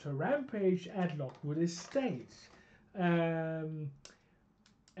Indoraptor Rampage at Lockwood Estate. And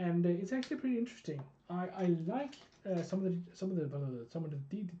it's actually pretty interesting. I like some of the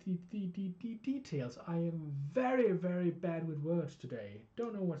details. I am very, very bad with words today.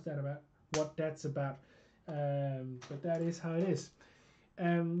 Don't know what that's about. But that is how it is.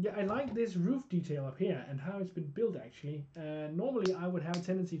 Yeah, I like this roof detail up here and how it's been built actually. Normally I would have a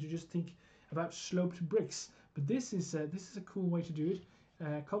tendency to just think about sloped bricks, but this is a cool way to do it.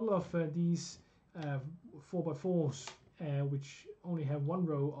 A couple of these 4x4s, which only have one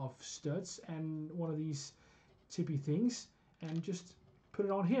row of studs and one of these tippy things, and just put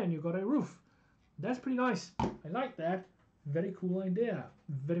it on here and you've got a roof. That's pretty nice. I like that. Very cool idea.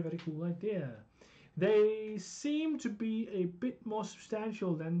 Very, very cool idea. They seem to be a bit more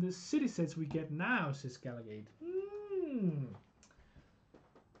substantial than the city sets we get now, says Gallagate.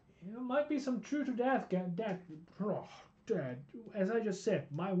 There might be some truth to that. As I just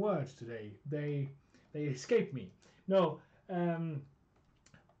said, my words today, they escape me. No,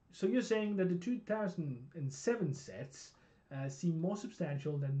 so you're saying that the 2007 sets seem more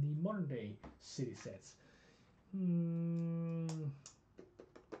substantial than the modern day city sets.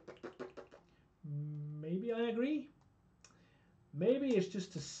 Maybe I agree. Maybe it's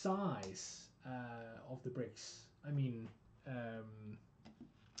just the size of the bricks. I mean,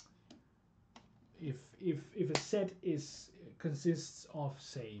 if a set consists of,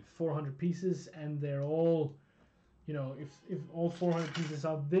 say, 400 pieces, and they're all, you know, if all 400 pieces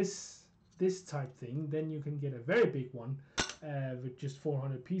are this type thing, then you can get a very big one with just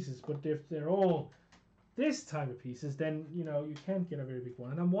 400 pieces. But if they're all this type of pieces, then you know you can't get a very big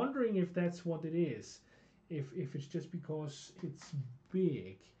one. And I'm wondering if that's what it is. If it's just because it's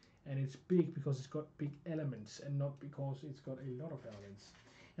big, and it's big because it's got big elements and not because it's got a lot of elements.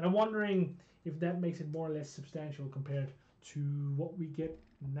 And I'm wondering if that makes it more or less substantial compared to what we get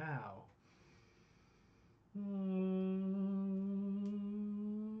now.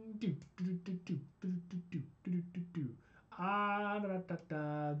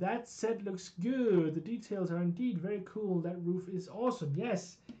 That set looks good. The details are indeed very cool. That roof is awesome.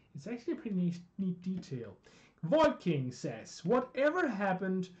 Yes, it's actually a pretty neat detail. Void King says, whatever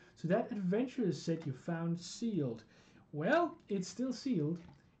happened to that adventurous set you found sealed? Well, it's still sealed.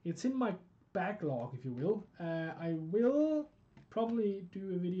 It's in my backlog, if you will. I will probably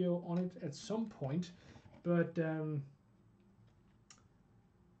do a video on it at some point, but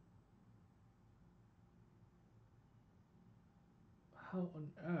how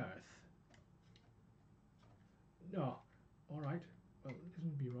on earth? No, all right. Well, it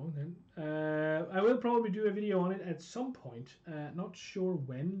doesn't be wrong then. I will probably do a video on it at some point. Not sure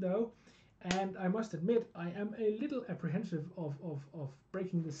when though. And I must admit, I am a little apprehensive of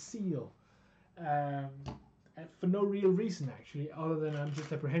breaking the seal. For no real reason actually, other than I'm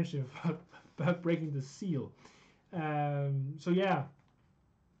just apprehensive about breaking the seal. So yeah,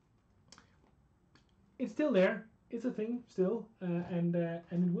 it's still there. It's a thing still, and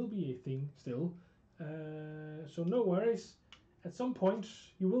it will be a thing still. So no worries. At some point,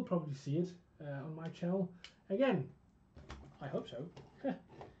 you will probably see it on my channel again. I hope so.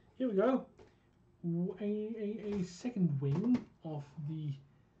 Here we go. A second wing of the.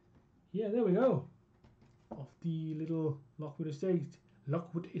 Yeah, there we go. Of the little Lockwood Estate.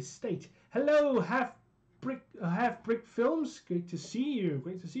 Lockwood Estate. Hello, Half Brick Films. Great to see you.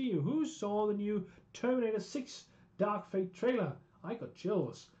 Great to see you. Who saw the new Terminator 6 Dark Fate trailer? I got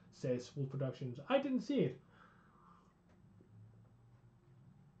chills, says Wolf Productions. I didn't see it.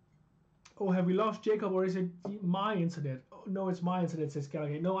 Oh, have we lost Jacob, or is it my internet? Oh, no, it's my internet, says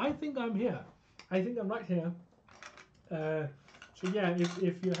Gallagher. No, I think I'm here. I think I'm right here. So yeah,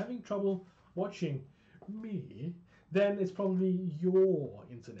 if you're having trouble watching me, then it's probably your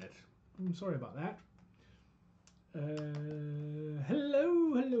internet. I'm sorry about that.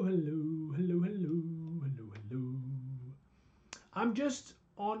 Hello. I'm just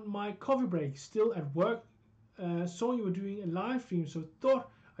on my coffee break, still at work. Saw you were doing a live stream, so thought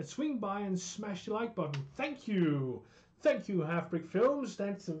I'd swing by and smash the like button. Thank you, Half Brick Films.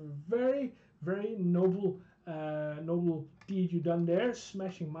 That's a very, very noble deed you done there.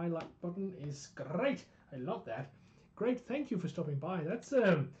 Smashing my like button is great. I love that. Great, thank you for stopping by. That's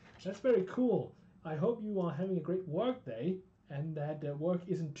very cool. I hope you are having a great work day and that work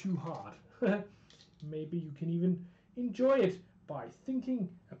isn't too hard. Maybe you can even enjoy it by thinking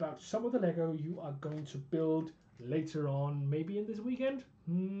about some of the Lego you are going to build later on, maybe in this weekend.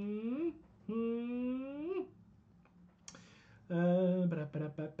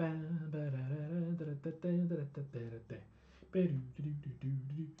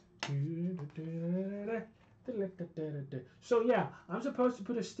 So yeah, I'm supposed to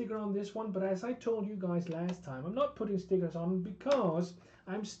put a sticker on this one, but as I told you guys last time, I'm not putting stickers on because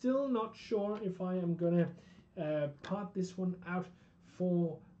I'm still not sure if I am gonna part this one out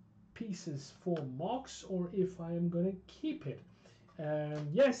for pieces for MOCs or if I am gonna keep it.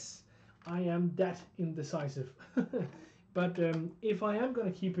 Yes, I am that indecisive. But if I am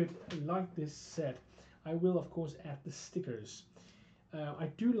gonna keep it like this set, I will of course add the stickers. I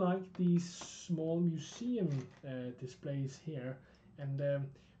do like these small museum displays here, and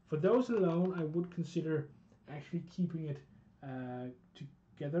for those alone I would consider actually keeping it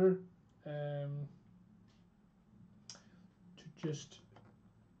together to just,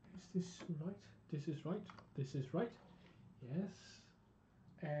 is this right? This is right. This is right. Yes.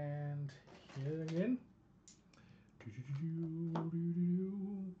 And here again.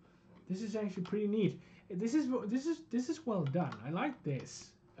 This is actually pretty neat. This is well done. I like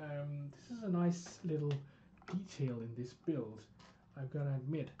this. This is a nice little detail in this build, I've got to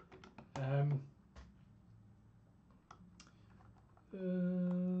admit.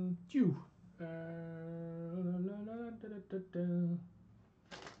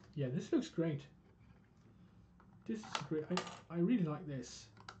 Yeah, this looks great. This is great. I really like this.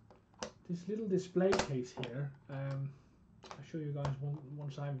 This little display case here. I'll show you guys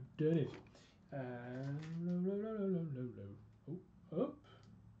once I've done it. Oh,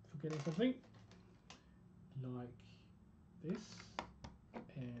 forgetting something. Like this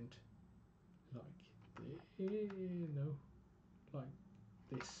and like this. No, like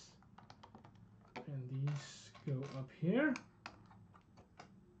this. And these go up here.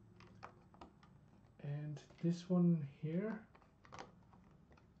 And this one here.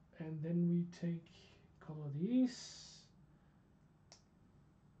 And then we take a couple of these.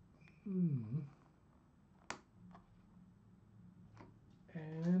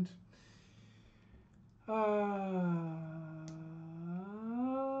 And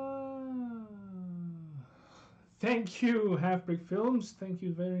thank you, Half Brick Films. Thank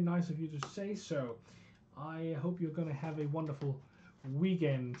you, very nice of you to say so. I hope you're going to have a wonderful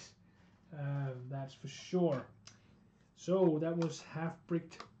weekend. That's for sure. So that was Half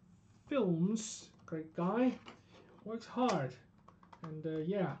Brick Films. Great guy, works hard, and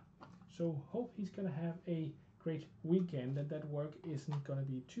yeah. So hope he's gonna have a great weekend and that work isn't gonna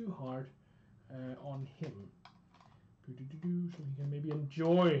be too hard on him. So he can maybe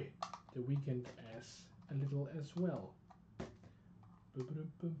enjoy the weekend as a little as well.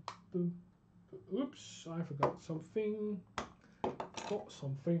 Oops, I forgot something.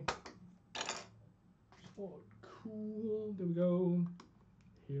 Oh, cool. There we go.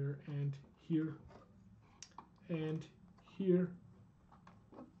 Here and here and here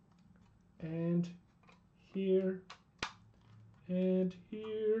and here and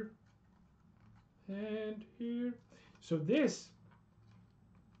here and here. So this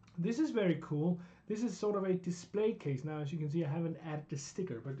is very cool. This is sort of a display case. Now, as you can see, I haven't added the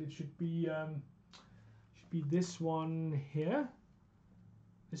sticker, but it should be this one here.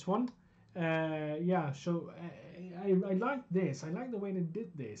 This one. Yeah, so I like this. I like the way they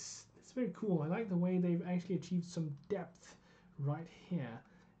did this. It's very cool. I like the way they've actually achieved some depth right here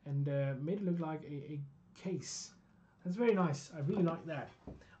and made it look like a case. That's very nice. I really like that.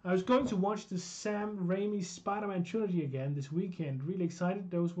 I was going to watch the Sam Raimi Spider-Man trilogy again this weekend. Really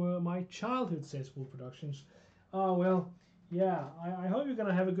excited. Those were my childhood successful productions. Oh, well, yeah. I hope you're going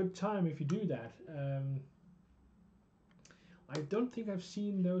to have a good time if you do that. I don't think I've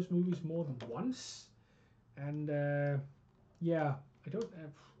seen those movies more than once. And, yeah, I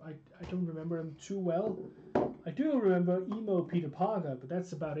don't remember them too well. I do remember emo Peter Parker, but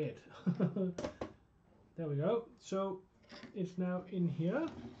that's about it. There we go. So it's now in here.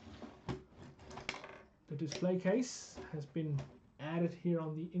 The display case has been added here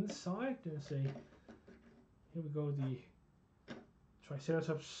on the inside. There's a, here we go, the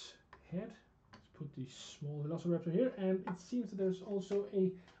Triceratops head. Let's put the small Velociraptor here, and it seems that there's also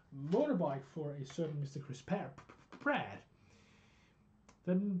a motorbike for a certain Mr. Chris Pratt.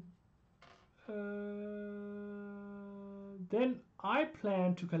 Then I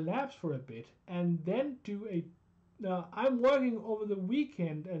plan to collapse for a bit and then do a. Now I'm working over the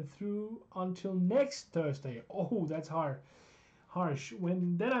weekend and through until next Thursday. Oh, that's harsh.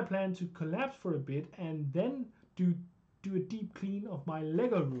 Then I plan to collapse for a bit and then do a deep clean of my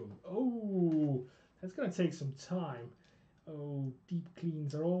Lego room. Oh, that's gonna take some time. Oh, deep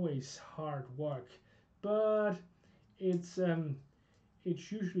cleans are always hard work, but it's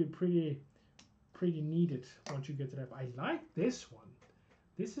usually pretty needed once you get to that. I like this one.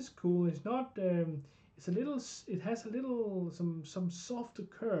 This is cool. It's not. It's a little. It has a little some softer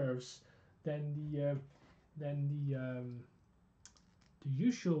curves than the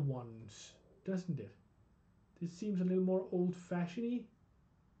usual ones, doesn't it? This seems a little more old-fashioned-y.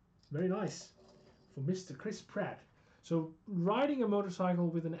 Very nice for Mr. Chris Pratt. So riding a motorcycle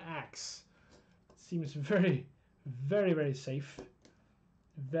with an axe seems very, very, very safe.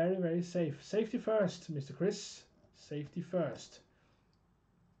 Very, very safe. Safety first, Mr. Chris. Safety first.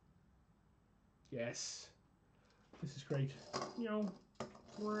 Yes. This is great.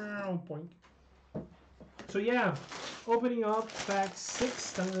 Boink. So yeah, opening up bag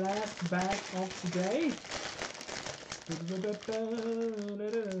 6, the last bag of today.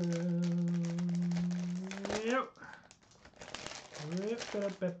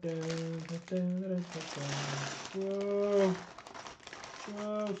 Whoa.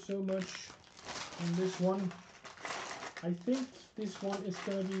 Whoa, so much on this one. I think this one is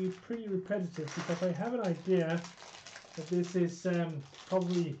going to be pretty repetitive because I have an idea that this is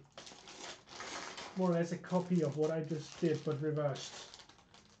probably more or less a copy of what I just did but reversed.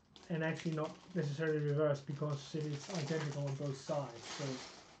 And actually not necessarily reversed because it is identical on both sides. So,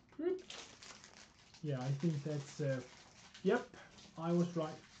 yeah, I think that's, yep, I was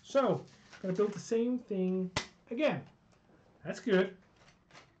right. So, I'm going to build the same thing again. That's good.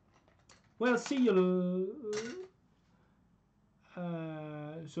 Well, see you.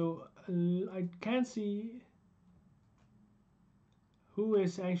 I can't see who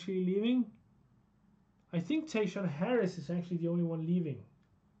is actually leaving. I think Tayshaun Harris is actually the only one leaving.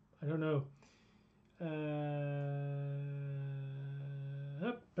 I don't know.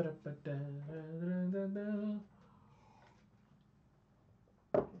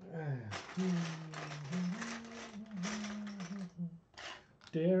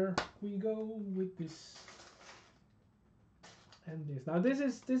 There we go with this and this. Now this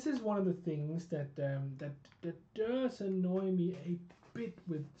is one of the things that does annoy me a bit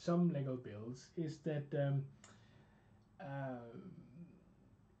with some Lego builds is that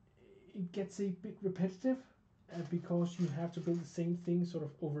it gets a bit repetitive because you have to build the same thing sort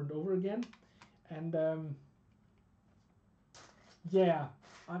of over and over again, and yeah,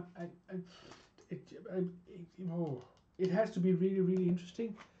 it has to be really, really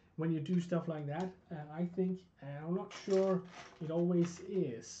interesting when you do stuff like that. I think, and I'm not sure it always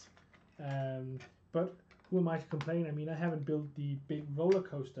is, but who am I to complain? I mean, I haven't built the big roller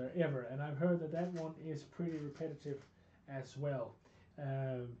coaster ever, and I've heard that one is pretty repetitive as well.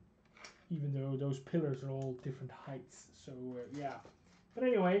 Even though those pillars are all different heights. So yeah, but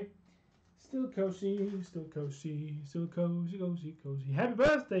anyway, still cozy, still cozy, still cozy, cozy, cozy. Happy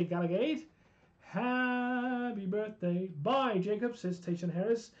birthday, Gallagate! Happy birthday! Bye, Jacob, says Tayshaun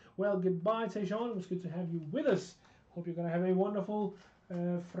Harris. Well, goodbye, Tayshaun. It was good to have you with us. Hope you're gonna have a wonderful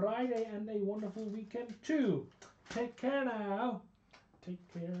Friday and a wonderful weekend too. Take care now. Take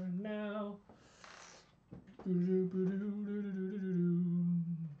care now.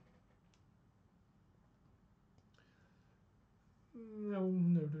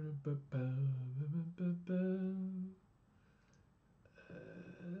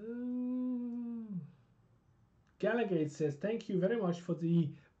 Gallagate says, thank you very much for the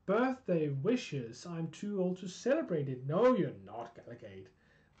birthday wishes. I'm too old to celebrate it. No, you're not, Gallagate.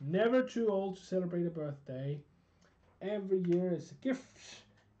 Never too old to celebrate a birthday. Every year is a gift.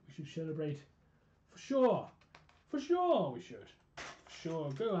 We should celebrate for sure. For sure we should. For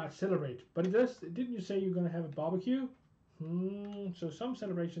sure. Go out, celebrate. But didn't you say you're going to have a barbecue? So some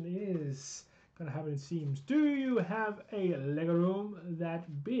celebration is going to happen, it seems. Do you have a Lego room that's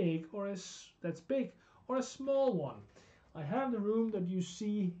big or a small one? I have the room that you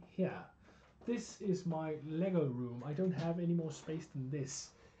see here. This is my Lego room. I don't have any more space than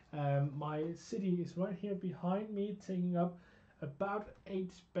this. My city is right here behind me, taking up about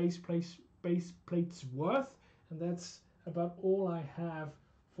 8 base plates worth, and that's about all I have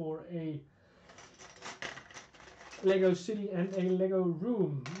for a Lego city and a Lego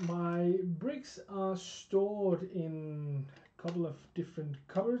room. My bricks are stored in a couple of different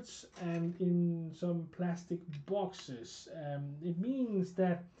cupboards and in some plastic boxes. It means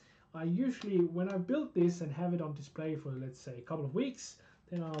that I usually, when I build this and have it on display for, let's say, a couple of weeks,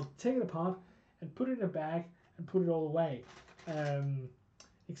 then I'll take it apart and put it in a bag and put it all away.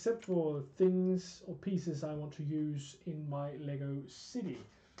 Except for things or pieces I want to use in my Lego city.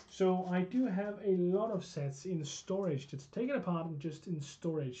 So I do have a lot of sets in storage. Just take it apart and just in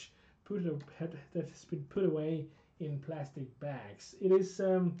storage, put it that has been put away in plastic bags. It is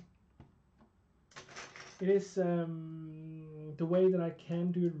the way that I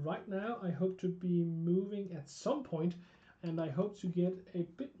can do it right now. I hope to be moving at some point, and I hope to get a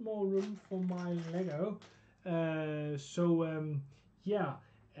bit more room for my Lego. Yeah.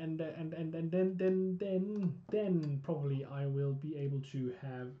 And then probably I will be able to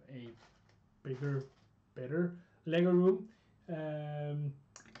have a bigger, better Lego room,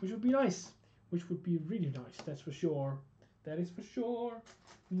 which would be nice, which would be really nice. That's for sure. That is for sure.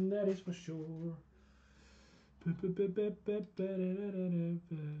 That is for sure.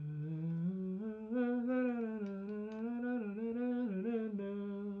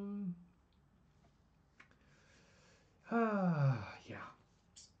 Yeah.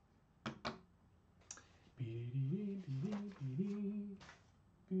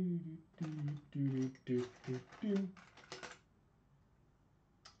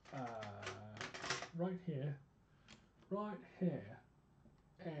 Right here,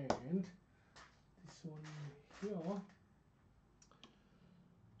 and this one here.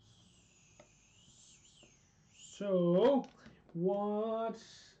 So, what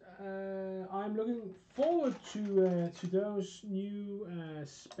I'm looking forward to those new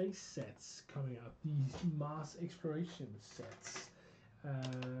space sets coming out. These Mars exploration sets.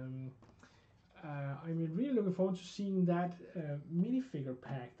 I'm really looking forward to seeing that minifigure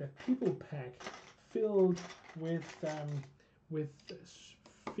pack, that people pack, filled with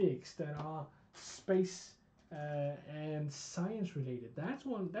figs that are space and science related. That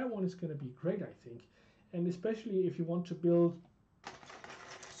one is going to be great, I think, and especially if you want to build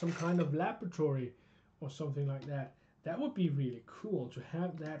some kind of laboratory or something like that. That would be really cool to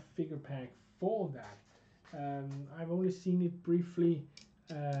have that figure pack for that. I've only seen it briefly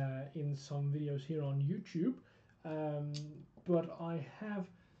in some videos here on YouTube, but I have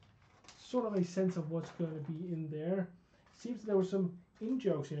sort of a sense of what's going to be in there. Seems there were some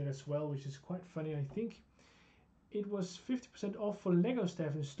in-jokes in it as well, which is quite funny. I think it was 50% off for Lego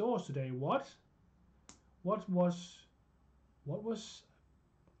staff in stores today. What was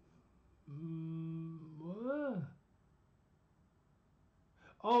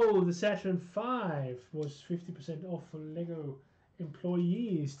oh, the Saturn V was 50% off for Lego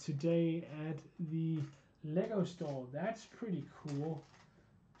employees today at the Lego store. That's pretty cool.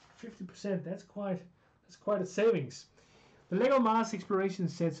 50%, that's quite a savings. The Lego Mars exploration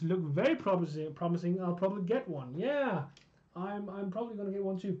sets look very promising. I'll probably get one. Yeah, I'm probably gonna get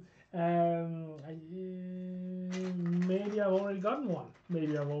one too. Maybe I've already gotten one.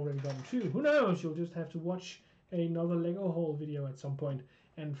 Maybe I've already gotten two. Who knows? You'll just have to watch another Lego haul video at some point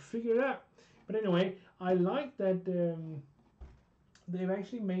and figure it out. But anyway, I like that they've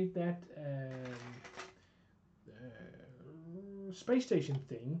actually made that space station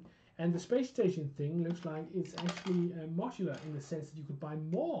thing, and the space station thing looks like it's actually modular in the sense that you could buy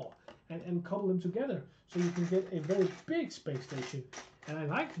more and couple them together, so you can get a very big space station, and I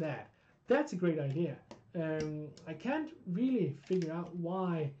like that. That's a great idea. I can't really figure out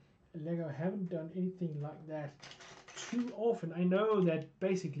why Lego haven't done anything like that too often. I know that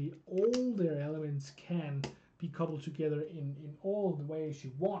basically all their elements can be coupled together in all the ways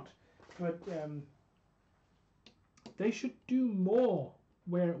you want, but they should do more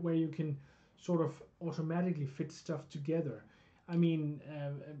where you can sort of automatically fit stuff together. I mean,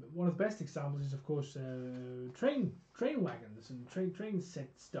 one of the best examples is, of course, train wagons and train set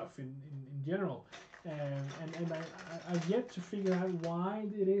stuff in general. And I've yet to figure out why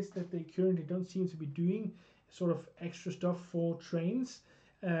it is that they currently don't seem to be doing sort of extra stuff for trains,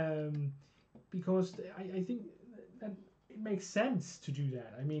 because I think that it makes sense to do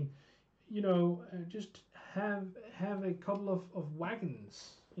that. I mean, you know, just have a couple of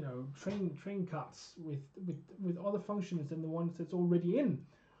wagons, you know, train carts with other functions than the ones that's already in.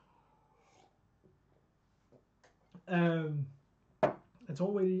 It's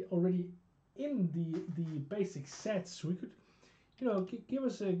already in the basic sets. We could, you know, give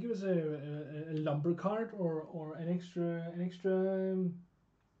us a lumber cart or an extra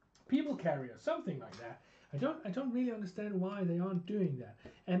people carrier, something like that. I don't really understand why they aren't doing that.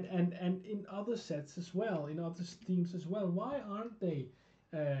 And in other sets as well, in other themes as well, why aren't they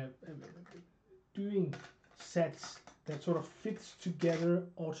doing sets that sort of fits together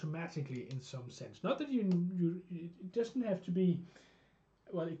automatically in some sense? Not that it doesn't have to be,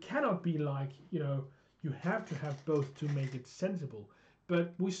 well, it cannot be like, you know, you have to have both to make it sensible.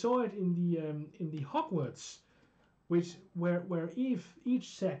 But we saw it in the Hogwarts, where each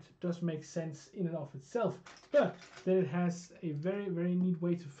set does make sense in and of itself, but then it has a very, very neat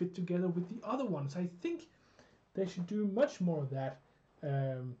way to fit together with the other ones. I think they should do much more of that.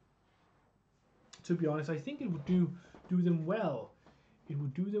 To be honest, I think it would do them well. It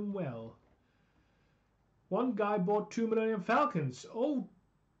would do them well. One guy bought 2 Millennium Falcons. Oh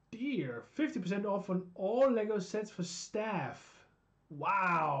dear, 50% off on all LEGO sets for staff.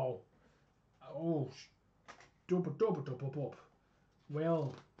 Wow. Oh,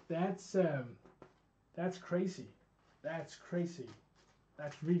 well, that's crazy. That's crazy.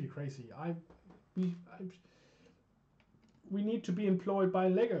 That's really crazy. We need to be employed by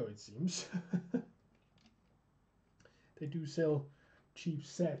LEGO, it seems. They do sell cheap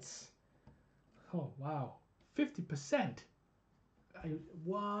sets. Oh wow, 50%.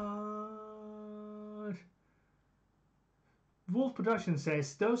 What? Wolf Production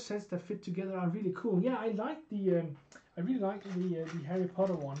says those sets that fit together are really cool. Yeah, I really like the Harry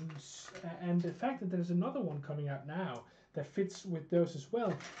Potter ones, and the fact that there's another one coming out now that fits with those as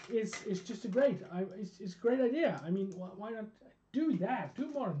well is just a great. It's a great idea. I mean, why not do that? Do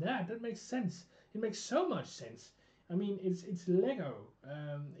more of that. That makes sense. It makes so much sense. I mean, it's Lego.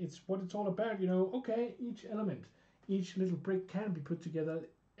 It's what it's all about. You know, okay, each element, each little brick can be put together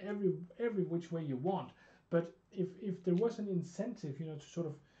every which way you want. But if there was an incentive, you know, to sort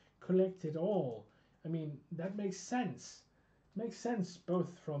of collect it all, I mean, that makes sense. It makes sense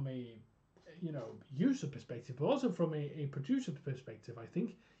both from a, you know, user perspective, but also from a producer perspective, I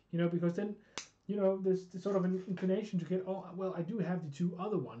think. You know, because then, you know, there's sort of an inclination to get, oh, well, I do have the two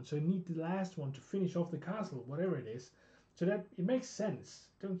other ones, so I need the last one to finish off the castle, whatever it is. So that it makes sense.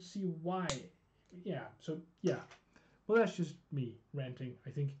 Don't see why. Yeah, so, yeah. Well, that's just me ranting, I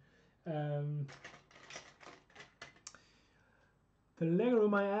think. The Lego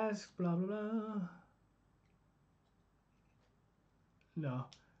room, I asked, blah, blah, blah. No.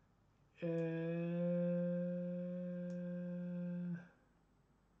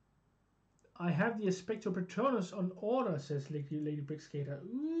 I have the Spectro Patronus on order, says Lady Brickskater.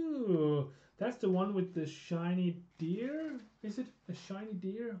 Ooh, that's the one with the shiny deer? Is it a shiny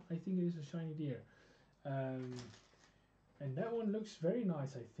deer? I think it is a shiny deer. And that one looks very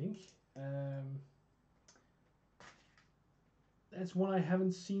nice, I think. That's one I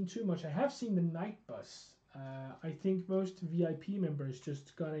haven't seen too much. I have seen the night bus. I think most VIP members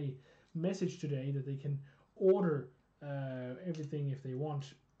just got a message today that they can order everything if they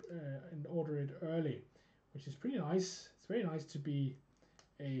want and order it early, which is pretty nice. It's very nice to be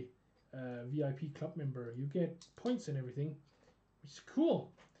a VIP club member. You get points and everything, which is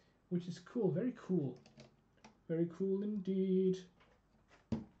cool. Which is cool. Very cool. Very cool indeed.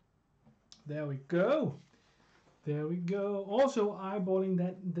 There we go. There we go. Also eyeballing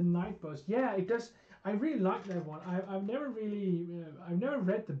the night bus. Yeah, it does. I really like that one. I've never really, I've never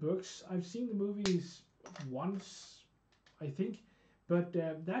read the books. I've seen the movies once, I think. But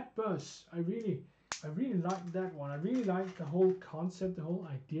that bus, I really like that one. I really like the whole concept, the whole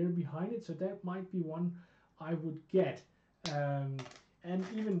idea behind it. So that might be one I would get, and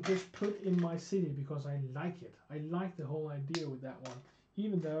even just put in my city because I like it. I like the whole idea with that one,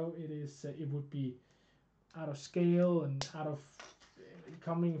 even though it is, it would be out of scale and out of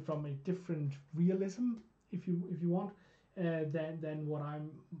coming from a different realism, if you want, than what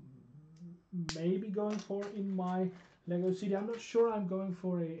I'm maybe going for in my Lego city. I'm not sure I'm going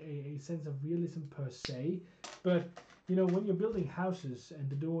for a sense of realism per se, but you know, when you're building houses and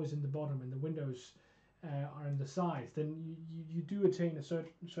the doors in the bottom and the windows are in the sides, then you do attain a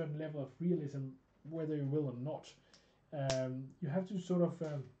certain level of realism, whether you will or not. You have to sort of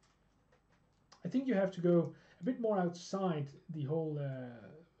I think you have to go a bit more outside the whole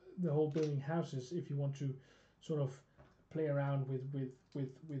building houses if you want to sort of play around with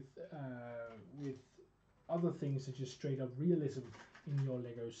other things such as straight up realism in your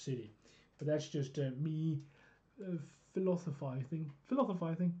Lego city. But that's just me philosophizing.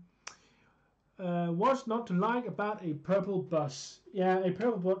 What's not to like about a purple bus? Yeah, a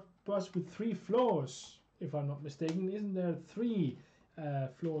purple bus with 3 floors, if I'm not mistaken. Isn't there 3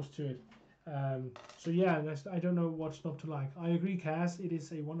 floors to it? So yeah, I don't know what's not to like. I agree, Cass. It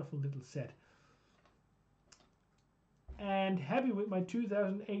is a wonderful little set. And happy with my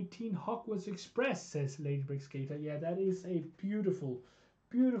 2018 Hogwarts Express, says Lady Brick Skater. Yeah, that is a beautiful,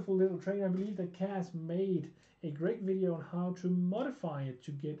 beautiful little train. I believe that Cass made a great video on how to modify it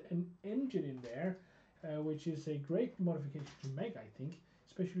to get an engine in there, which is a great modification to make, I think,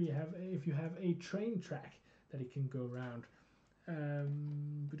 especially if you have a train track that it can go around.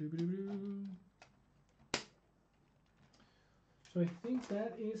 So I think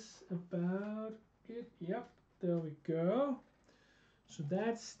that is about it. Yep, there we go. So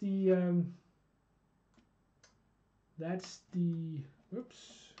that's the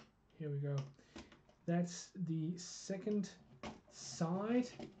whoops, here we go. That's the second side.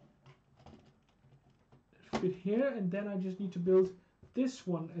 Fit here, and then I just need to build this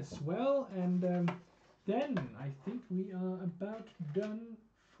one as well, and then I think we are about done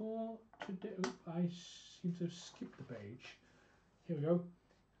for today. Oop, I seem to have skipped the page. Here we go.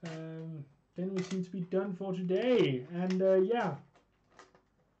 Then we seem to be done for today, and yeah,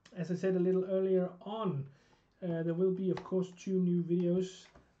 as I said a little earlier on, there will be, of course, 2 new videos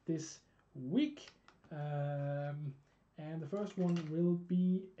this week, and the first one will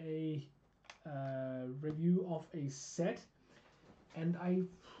be a review of a set, and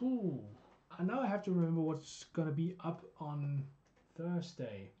now I have to remember what's gonna be up on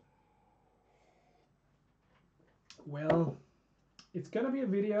Thursday. Well, it's gonna be a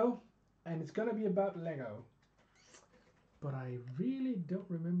video, and it's gonna be about Lego, but I really don't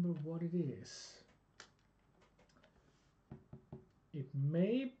remember what it is. It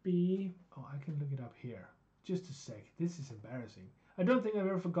may be, oh, I can look it up here. Just a sec. This is embarrassing. I don't think I've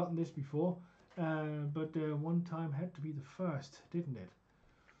ever forgotten this before, but one time had to be the first, didn't it?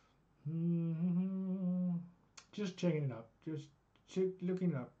 Just checking it up. Just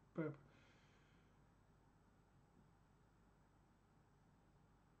looking it up.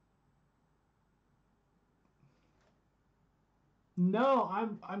 No,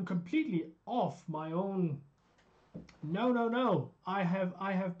 I'm completely off my own. No. I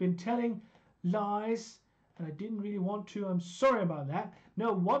have been telling lies, and I didn't really want to. I'm sorry about that.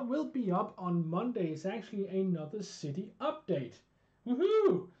 No, what will be up on Monday is actually another city update.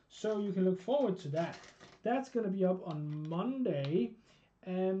 Woohoo! So you can look forward to that. That's going to be up on Monday,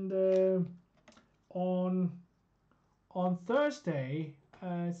 and on Thursday,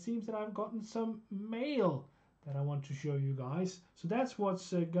 it seems that I've gotten some mail that I want to show you guys. So that's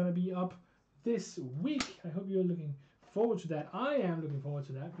what's going to be up this week. I hope you're looking forward to that. I am looking forward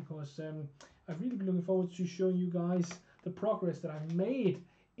to that because I've really been looking forward to showing you guys the progress that I've made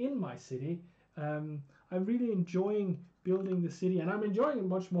in my city. I'm really enjoying building the city, and I'm enjoying it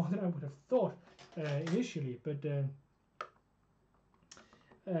much more than I would have thought initially. But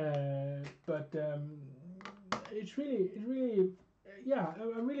it's really, yeah,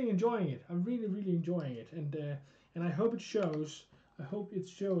 I'm really enjoying it. I'm really enjoying it, and I hope it shows. I hope it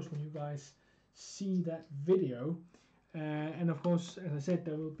shows when you guys see that video. And of course, as I said,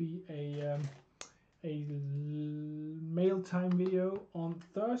 there will be a mail time video on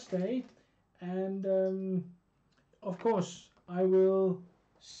Thursday, and of course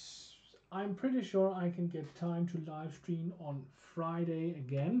I'm pretty sure I can get time to live stream on Friday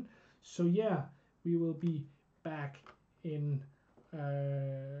again. So yeah, we will be back in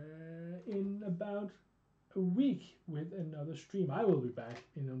about a week with another stream. I will be back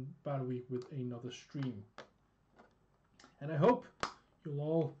in about a week with another stream, and I hope you'll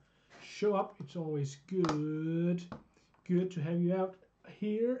all show up. It's always good to have you out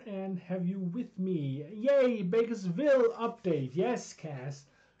here and have you with me. Yay, Bakersville update. Yes, Cass.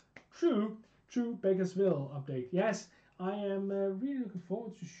 True Bakersville update. Yes, I am really looking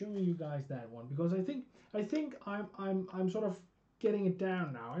forward to showing you guys that one, because I think I'm sort of getting it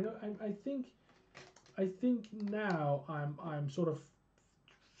down now. I think now I'm sort of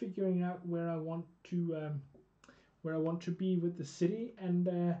figuring out where I want to be with the city, and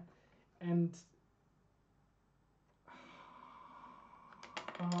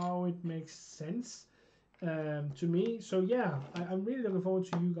how it makes sense to me. So yeah, I'm really looking forward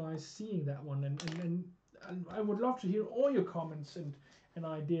to you guys seeing that one, and I would love to hear all your comments and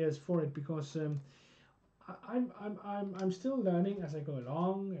ideas for it, because I'm still learning as I go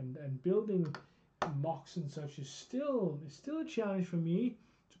along, and building MOCs and such is still a challenge for me.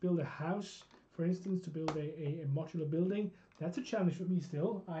 To build a house, for instance, to build a modular building, that's a challenge for me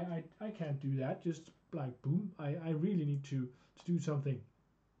still. I can't do that just like boom. I really need to do something.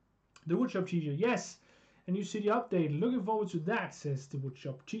 The woodshop teacher, yes, a new city update. Looking forward to that, says the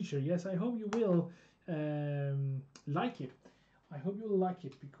woodshop teacher. Yes, I hope you will like it. I hope you'll like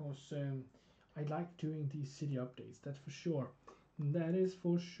it, because I like doing these city updates. That's for sure. That is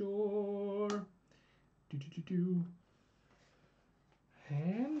for sure.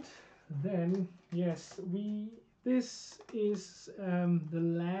 then yes, this is the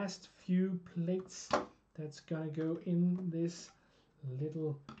last few plates that's gonna go in this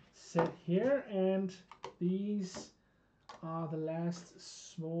little set here, and these are the last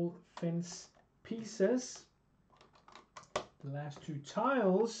small fence pieces, the last two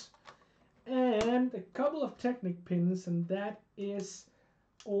tiles, and a couple of Technic pins, and that is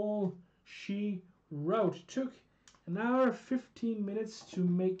all she wrote. It took an hour 15 minutes to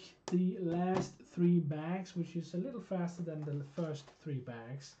make the last 3 bags, which is a little faster than the first 3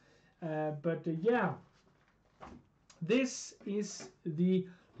 bags, but yeah, this is the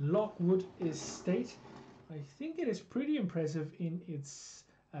Lockwood Estate. I think it is pretty impressive in its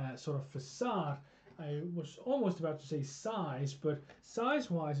sort of facade. I was almost about to say size, but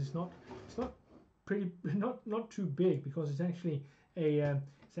size-wise, it's not pretty not too big, because it's actually a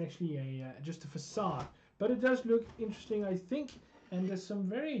just a facade. But it does look interesting, I think, and there's some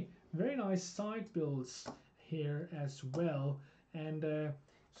very nice side builds here as well, and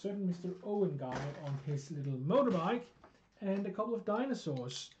certain Mr. Owen guy on his little motorbike, and a couple of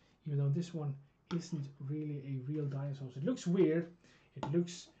dinosaurs, even though this one isn't really a real dinosaur. It looks weird. It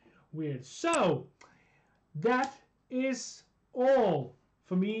looks weird. So that is all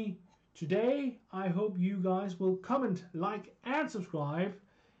for me today. I hope you guys will comment, like, and subscribe,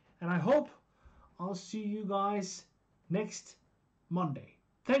 and I hope I'll see you guys next Monday.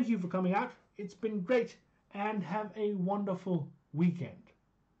 Thank you for coming out. It's been great, and have a wonderful weekend.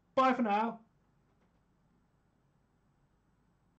 Bye for now.